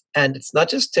 And it's not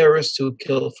just terrorists who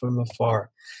kill from afar.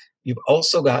 You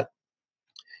also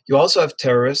have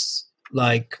terrorists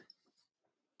like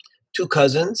two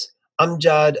cousins,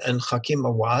 Amjad and Hakim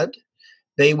Awad.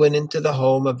 They went into the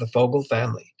home of the Fogel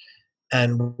family,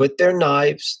 and with their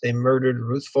knives, they murdered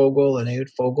Ruth Fogel and Ehud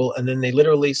Fogel, and then they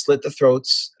literally slit the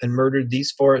throats and murdered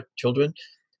these four children,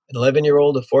 an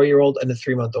 11-year-old, a 4-year-old, and a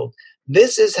 3-month-old.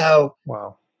 This is how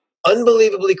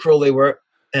unbelievably cruel they were.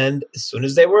 And as soon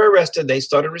as they were arrested, they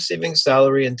started receiving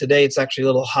salary. And today it's actually a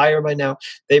little higher by now.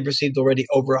 They've received already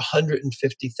over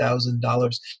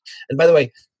 $150,000. And by the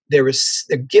way, they're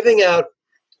giving out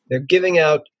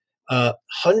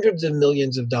hundreds of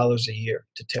millions of dollars a year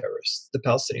to terrorists, the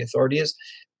Palestinian Authority is.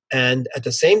 And at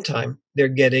the same time, they're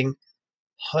getting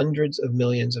hundreds of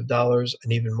millions of dollars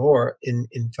and even more in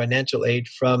financial aid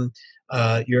from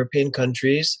European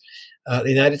countries. The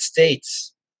United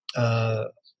States,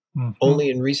 only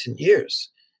in recent years,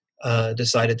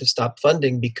 decided to stop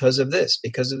funding because of this.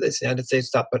 The United States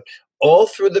stopped. But all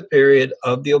through the period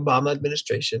of the Obama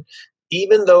administration,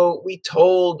 even though we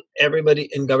told everybody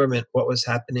in government what was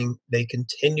happening, they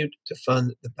continued to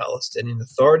fund the Palestinian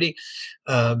Authority.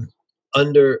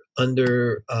 Under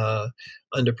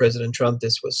President Trump,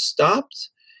 this was stopped,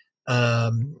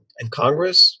 and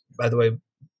Congress. By the way,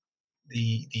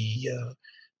 the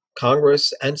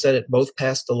Congress and Senate both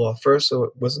passed the law first, so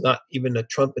it was not even a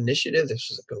Trump initiative. This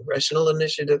was a congressional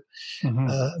initiative.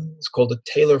 It's called the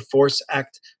Taylor Force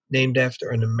Act, named after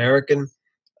an American,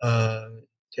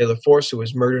 Taylor Force, who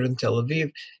was murdered in Tel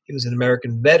Aviv. He was an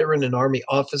American veteran, an Army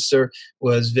officer,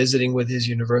 was visiting with his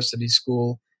university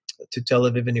school to Tel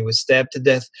Aviv, and he was stabbed to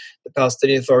death. The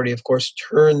Palestinian Authority, of course,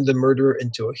 turned the murderer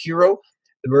into a hero.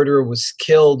 The murderer was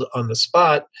killed on the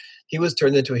spot. He was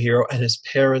turned into a hero, and his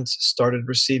parents started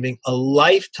receiving a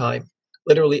lifetime,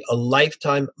 literally a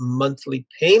lifetime monthly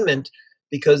payment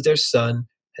because their son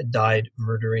had died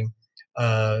murdering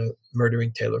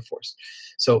Taylor Force.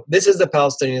 So this is the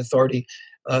Palestinian Authority.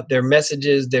 Their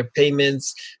messages, their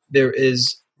payments, there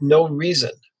is no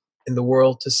reason in the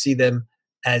world to see them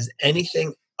as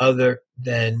anything other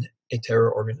than a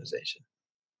terror organization.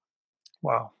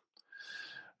 Wow.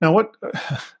 Now, what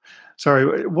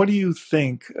do you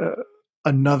think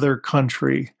another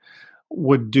country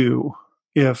would do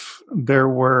if there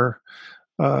were,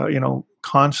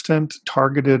 constant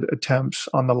targeted attempts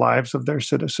on the lives of their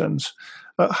citizens?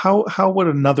 How would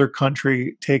another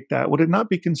country take that? Would it not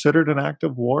be considered an act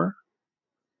of war?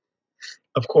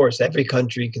 Of course, every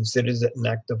country considers it an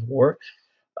act of war.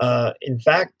 In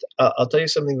fact, I'll tell you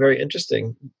something very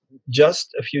interesting.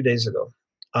 Just a few days ago,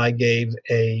 I gave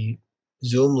a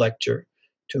Zoom lecture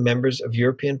to members of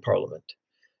European Parliament,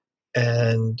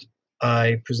 and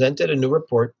I presented a new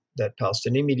report that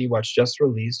Palestinian Media Watch just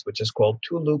released, which is called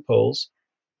Two Loopholes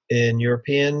in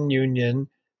European Union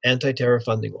Anti-Terror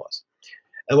Funding Laws.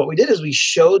 And what we did is I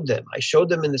showed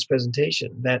them in this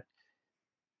presentation that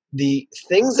the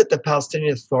things that the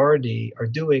Palestinian Authority are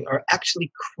doing are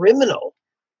actually criminal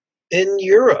in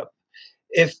Europe.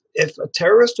 If a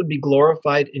terrorist would be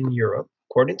glorified in Europe,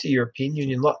 according to European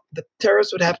Union law, the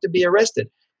terrorist would have to be arrested.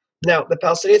 Now, the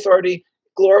Palestinian Authority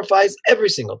glorifies every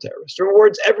single terrorist,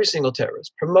 rewards every single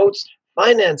terrorist, promotes,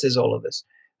 finances all of this.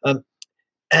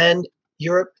 And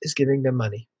Europe is giving them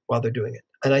money while they're doing it.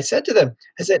 And I said to them,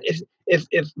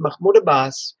 if Mahmoud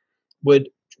Abbas would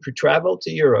travel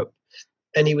to Europe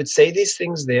and he would say these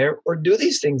things there or do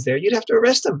these things there, you'd have to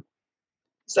arrest him.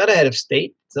 He's not a head of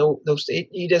state. No state.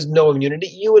 He has no immunity.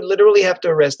 You would literally have to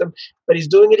arrest him, but he's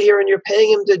doing it here and you're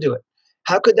paying him to do it.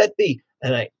 How could that be?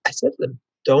 And I said to them,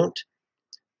 don't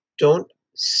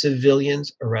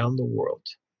civilians around the world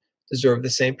deserve the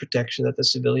same protection that the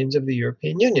civilians of the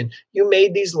European Union? You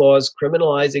made these laws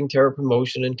criminalizing terror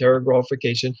promotion and terror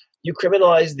glorification. You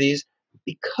criminalized these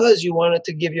because you wanted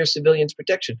to give your civilians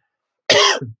protection.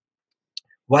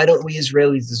 Why don't we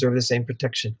Israelis deserve the same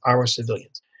protection, our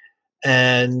civilians?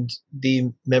 And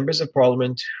the members of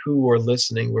parliament who were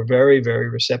listening were very, very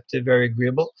receptive, very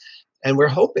agreeable. And we're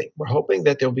hoping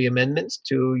that there'll be amendments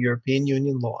to European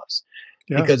Union laws.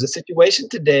 Yeah. Because the situation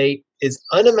today is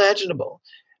unimaginable.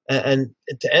 And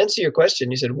to answer your question,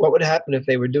 you said, what would happen if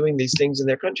they were doing these things in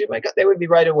their country? My God, they would be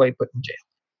right away put in jail.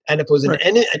 And if it was a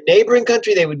neighboring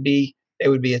country, they would be they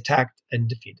would be attacked and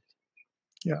defeated.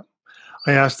 Yeah.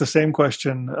 I asked the same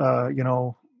question,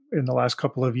 in the last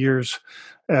couple of years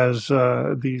as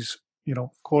these,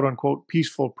 quote unquote,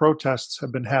 peaceful protests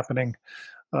have been happening,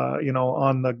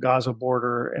 on the Gaza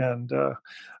border and,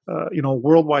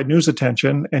 worldwide news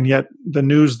attention. And yet the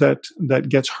news that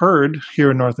gets heard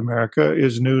here in North America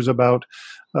is news about,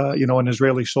 an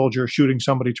Israeli soldier shooting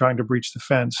somebody trying to breach the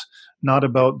fence, not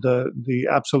about the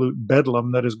absolute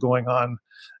bedlam that is going on,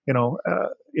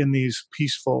 in these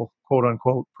peaceful, quote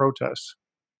unquote, protests.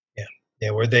 Yeah,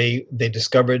 yeah, where they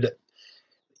discovered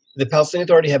the Palestinian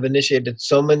Authority have initiated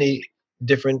so many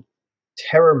different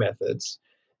terror methods.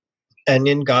 And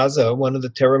in Gaza, one of the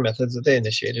terror methods that they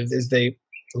initiated is they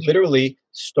literally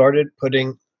started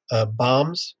putting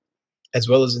bombs as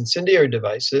well as incendiary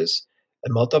devices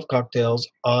and Molotov cocktails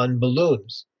on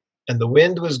balloons. And the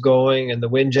wind was going, and the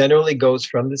wind generally goes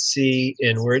from the sea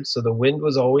inward. So the wind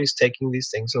was always taking these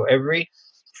things. So every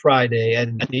Friday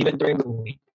and even during the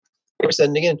week, they were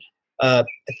sending in, I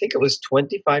think it was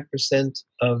 25%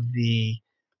 of the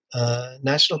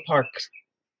national parks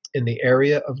in the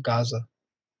area of Gaza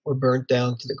were burnt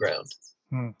down to the ground.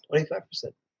 25%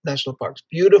 national parks,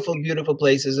 beautiful, beautiful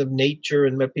places of nature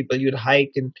and where people you'd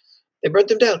hike, and they burnt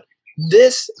them down.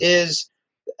 This is,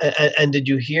 and did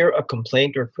you hear a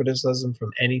complaint or criticism from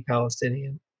any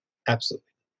Palestinian? Absolutely.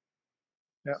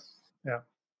 Yeah,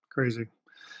 crazy.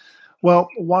 Well,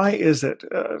 why is it?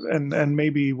 And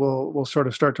maybe we'll sort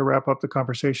of start to wrap up the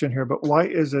conversation here. But why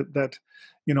is it that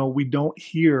we don't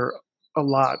hear a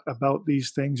lot about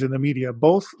these things in the media,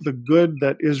 both the good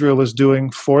that Israel is doing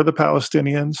for the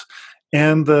Palestinians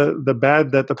and the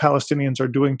bad that the Palestinians are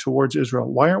doing towards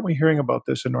Israel? Why aren't we hearing about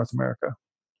this in North America?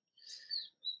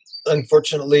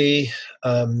 Unfortunately,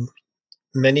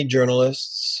 many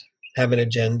journalists have an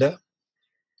agenda,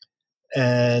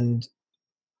 and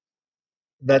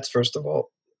that's first of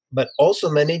all. But also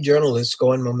many journalists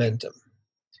go on momentum.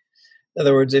 In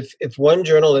other words, if one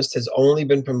journalist has only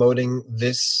been promoting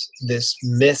this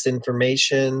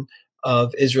misinformation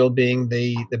of Israel being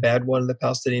the bad one, the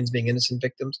Palestinians being innocent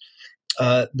victims,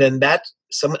 then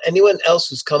anyone else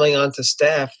who's coming onto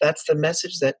staff, that's the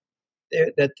message that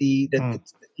the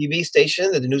TV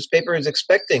station, that the newspaper is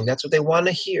expecting. That's what they want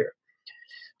to hear.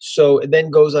 So it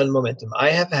then goes on momentum.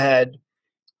 I have had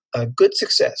good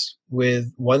success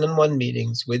with one-on-one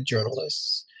meetings with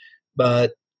journalists,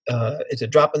 but it's a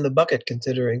drop in the bucket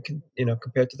considering,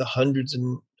 compared to the hundreds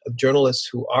of journalists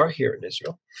who are here in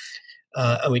Israel.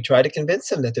 And we try to convince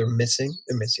them that they're missing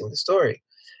the story.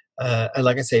 And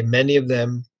like I say, many of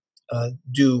them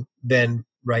do then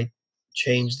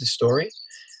change the story.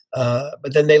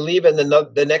 But then they leave, and then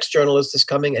the next journalist is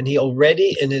coming, and he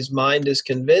already in his mind is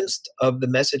convinced of the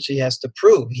message he has to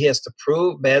prove. He has to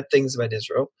prove bad things about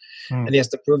Israel, and he has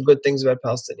to prove good things about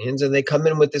Palestinians, and they come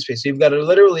in with this piece. So you've got to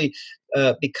literally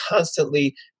be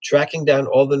constantly tracking down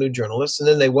all the new journalists, and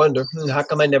then they wonder, how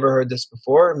come I never heard this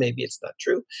before? Maybe it's not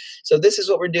true. So this is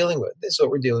what we're dealing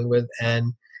with.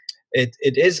 And it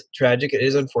is tragic. It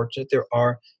is unfortunate. There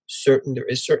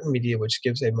is certain media which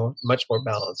gives a much more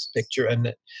balanced picture,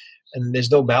 and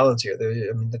there's no balance here.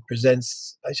 That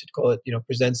presents, I should call it,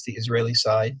 presents the Israeli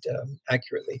side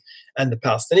accurately and the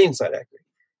Palestinian side accurately.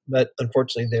 But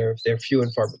unfortunately, they're few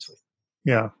and far between.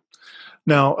 Yeah.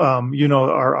 Now,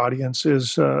 our audience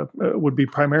would be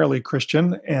primarily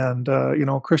Christian, and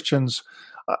Christians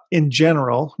in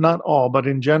general, not all, but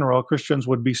in general, Christians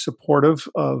would be supportive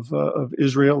of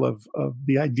Israel, of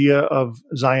the idea of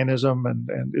Zionism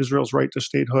and Israel's right to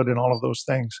statehood and all of those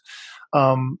things.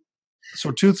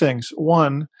 So two things.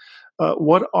 One,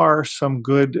 what are some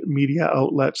good media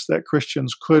outlets that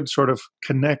Christians could sort of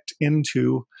connect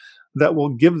into that will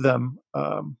give them,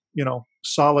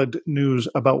 solid news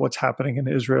about what's happening in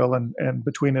Israel and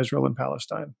between Israel and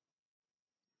Palestine?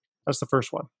 That's the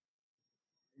first one.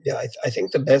 Yeah, I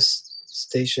think the best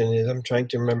station is, I'm trying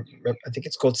to remember, I think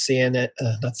it's called CNN,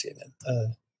 not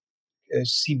CNN,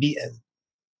 CBN.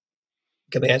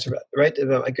 Can I answer that, right?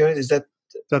 Am I good? Is that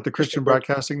the Christian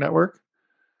Broadcasting Network?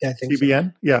 Yeah, I think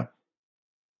CBN? so. Yeah.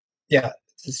 Yeah,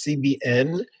 it's the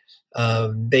CBN.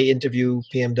 They interview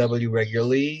PMW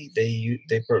regularly.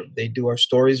 They do our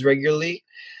stories regularly.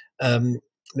 The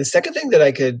second thing that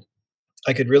I could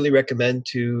really recommend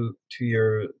to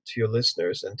your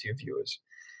listeners and to your viewers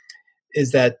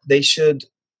is that they should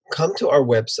come to our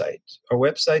website. Our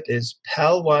website is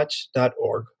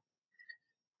palwatch.org.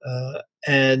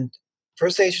 And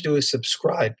first thing you should do is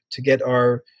subscribe to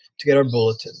to get our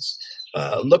bulletins.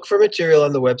 Look for material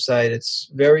on the website. It's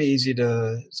very easy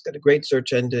it's got a great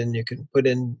search engine. You can put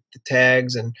in the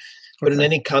tags and put in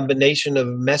any combination of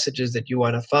messages that you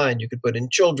want to find. You could put in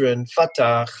children,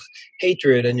 Fatah,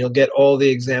 hatred, and you'll get all the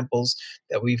examples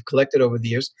that we've collected over the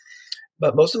years.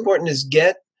 But most important is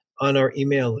get on our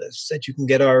email list so that you can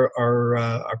get our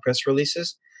press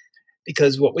releases.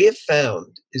 Because what we have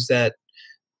found is that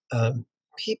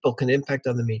people can impact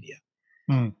on the media.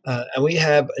 And we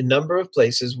have a number of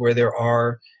places where there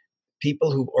are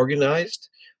people who've organized,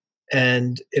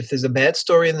 and if there's a bad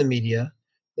story in the media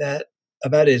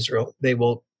about Israel, they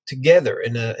will together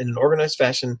in an organized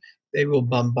fashion, they will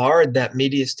bombard that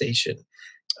media station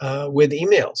with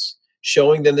emails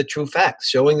showing them the true facts,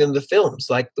 showing them the films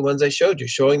like the ones I showed you,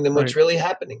 showing them what's really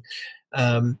happening.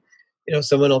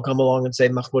 Someone will come along and say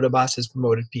Mahmoud Abbas has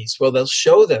promoted peace. Well, they'll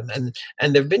show them, and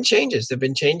there have been changes. There have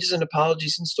been changes and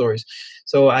apologies and stories.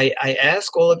 So I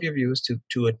ask all of your viewers to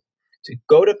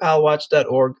go to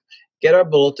palwatch.org, get our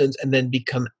bulletins, and then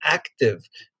become active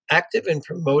in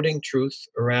promoting truth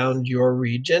around your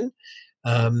region.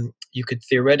 You could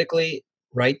theoretically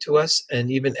write to us and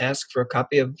even ask for a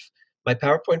copy of my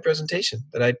PowerPoint presentation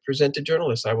that I present to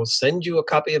journalists. I will send you a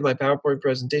copy of my PowerPoint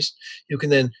presentation. You can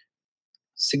then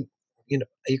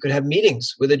you could have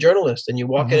meetings with a journalist, and you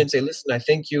walk in and say, listen, I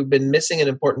think you've been missing an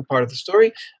important part of the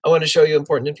story. I want to show you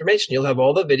important information. You'll have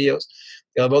all the videos.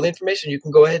 You'll have all the information. You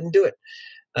can go ahead and do it.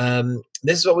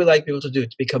 This is what we like people to do,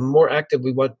 to become more active.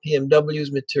 We want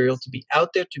PMW's material to be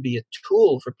out there, to be a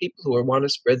tool for people who want to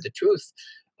spread the truth.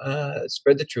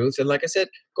 And like I said,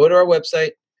 go to our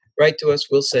website, write to us.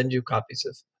 We'll send you copies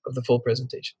of the full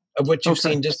presentation, of which you've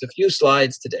seen just a few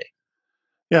slides today.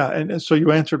 Yeah, and so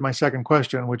you answered my second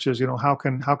question, which is, how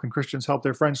can Christians help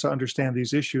their friends to understand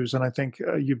these issues? And I think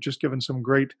you've just given some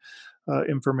great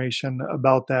information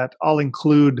about that. I'll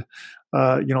include,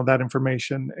 that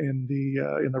information in the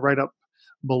write-up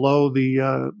below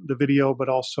the video, but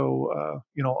also,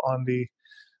 on the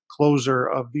closer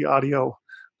of the audio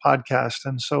podcast.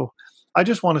 And so I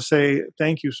just want to say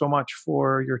thank you so much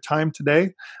for your time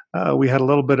today. We had a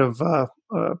little bit of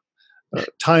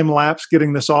time lapse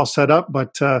getting this all set up,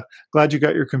 but glad you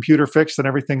got your computer fixed and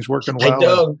everything's working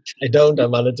well. I don't.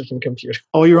 I'm on a different computer.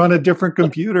 Oh, you're on a different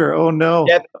computer. Oh no.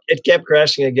 It kept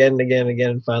crashing again and again and again.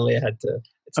 And finally I had to.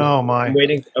 Oh my. I'm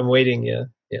waiting. Yeah.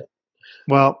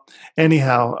 Well,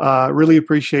 anyhow, really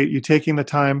appreciate you taking the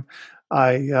time.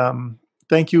 I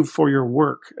thank you for your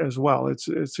work as well. It's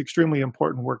extremely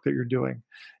important work that you're doing.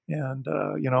 And,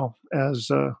 as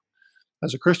a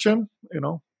Christian,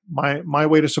 my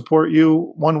way to support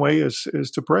you, one way is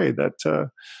to pray that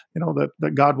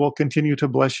that God will continue to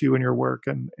bless you in your work,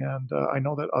 and I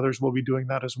know that others will be doing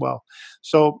that as well.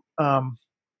 So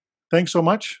thanks so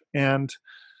much, and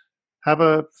have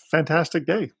a fantastic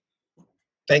day.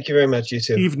 Thank you very much. You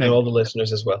too. Evening. And all the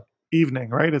listeners as well. Evening,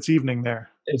 right? It's evening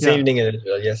there. It's evening in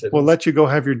Israel. Yes, we'll let you go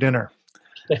have your dinner.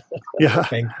 Yeah.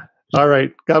 Thank you. All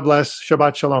right. God bless.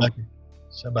 Shabbat shalom. Okay.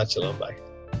 Shabbat shalom. Bye.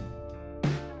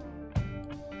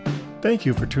 Thank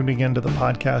you for tuning into the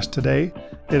podcast today.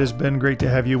 It has been great to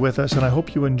have you with us, and I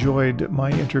hope you enjoyed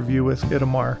my interview with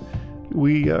Itamar.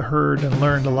 We heard and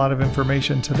learned a lot of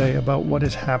information today about what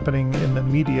is happening in the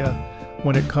media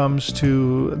when it comes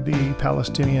to the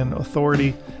Palestinian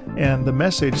Authority and the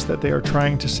message that they are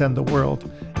trying to send the world.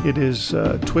 It is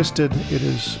twisted, it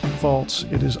is false,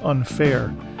 it is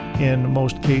unfair in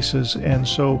most cases, and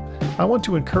so I want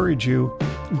to encourage you,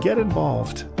 get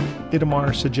involved.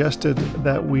 Itamar suggested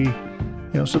that we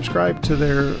subscribe to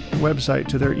their website,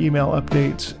 to their email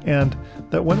updates, and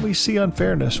that when we see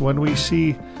unfairness, when we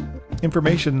see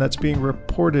information that's being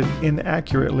reported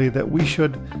inaccurately, that we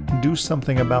should do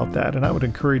something about that. And I would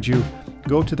encourage you,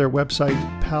 go to their website,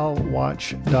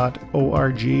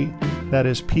 palwatch.org. That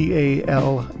is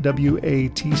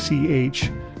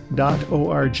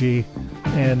palwatch.org.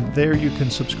 And there you can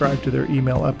subscribe to their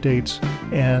email updates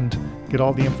and get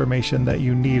all the information that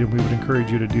you need, and we would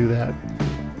encourage you to do that.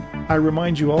 I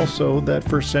remind you also that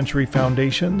First Century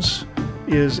Foundations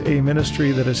is a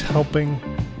ministry that is helping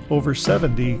over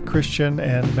 70 Christian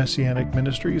and Messianic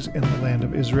ministries in the land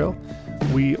of Israel.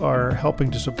 We are helping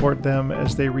to support them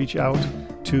as they reach out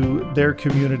to their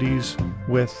communities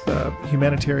with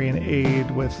humanitarian aid,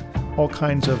 with all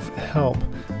kinds of help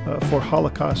for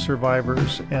Holocaust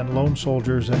survivors and lone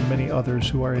soldiers and many others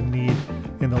who are in need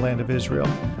in the land of Israel.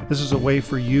 This is a way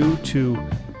for you to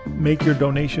make your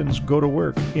donations go to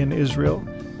work in Israel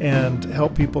and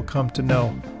help people come to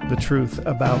know the truth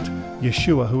about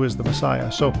Yeshua, who is the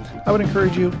Messiah. So I would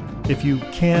encourage you, if you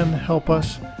can help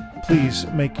us, please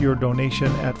make your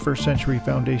donation at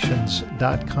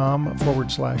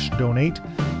firstcenturyfoundations.com/donate.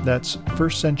 That's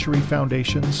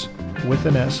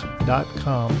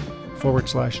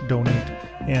firstcenturyfoundations.com/donate.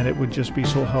 And it would just be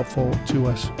so helpful to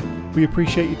us. We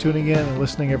appreciate you tuning in and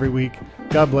listening every week.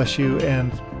 God bless you.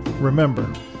 And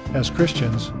remember, as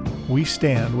Christians, we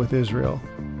stand with Israel.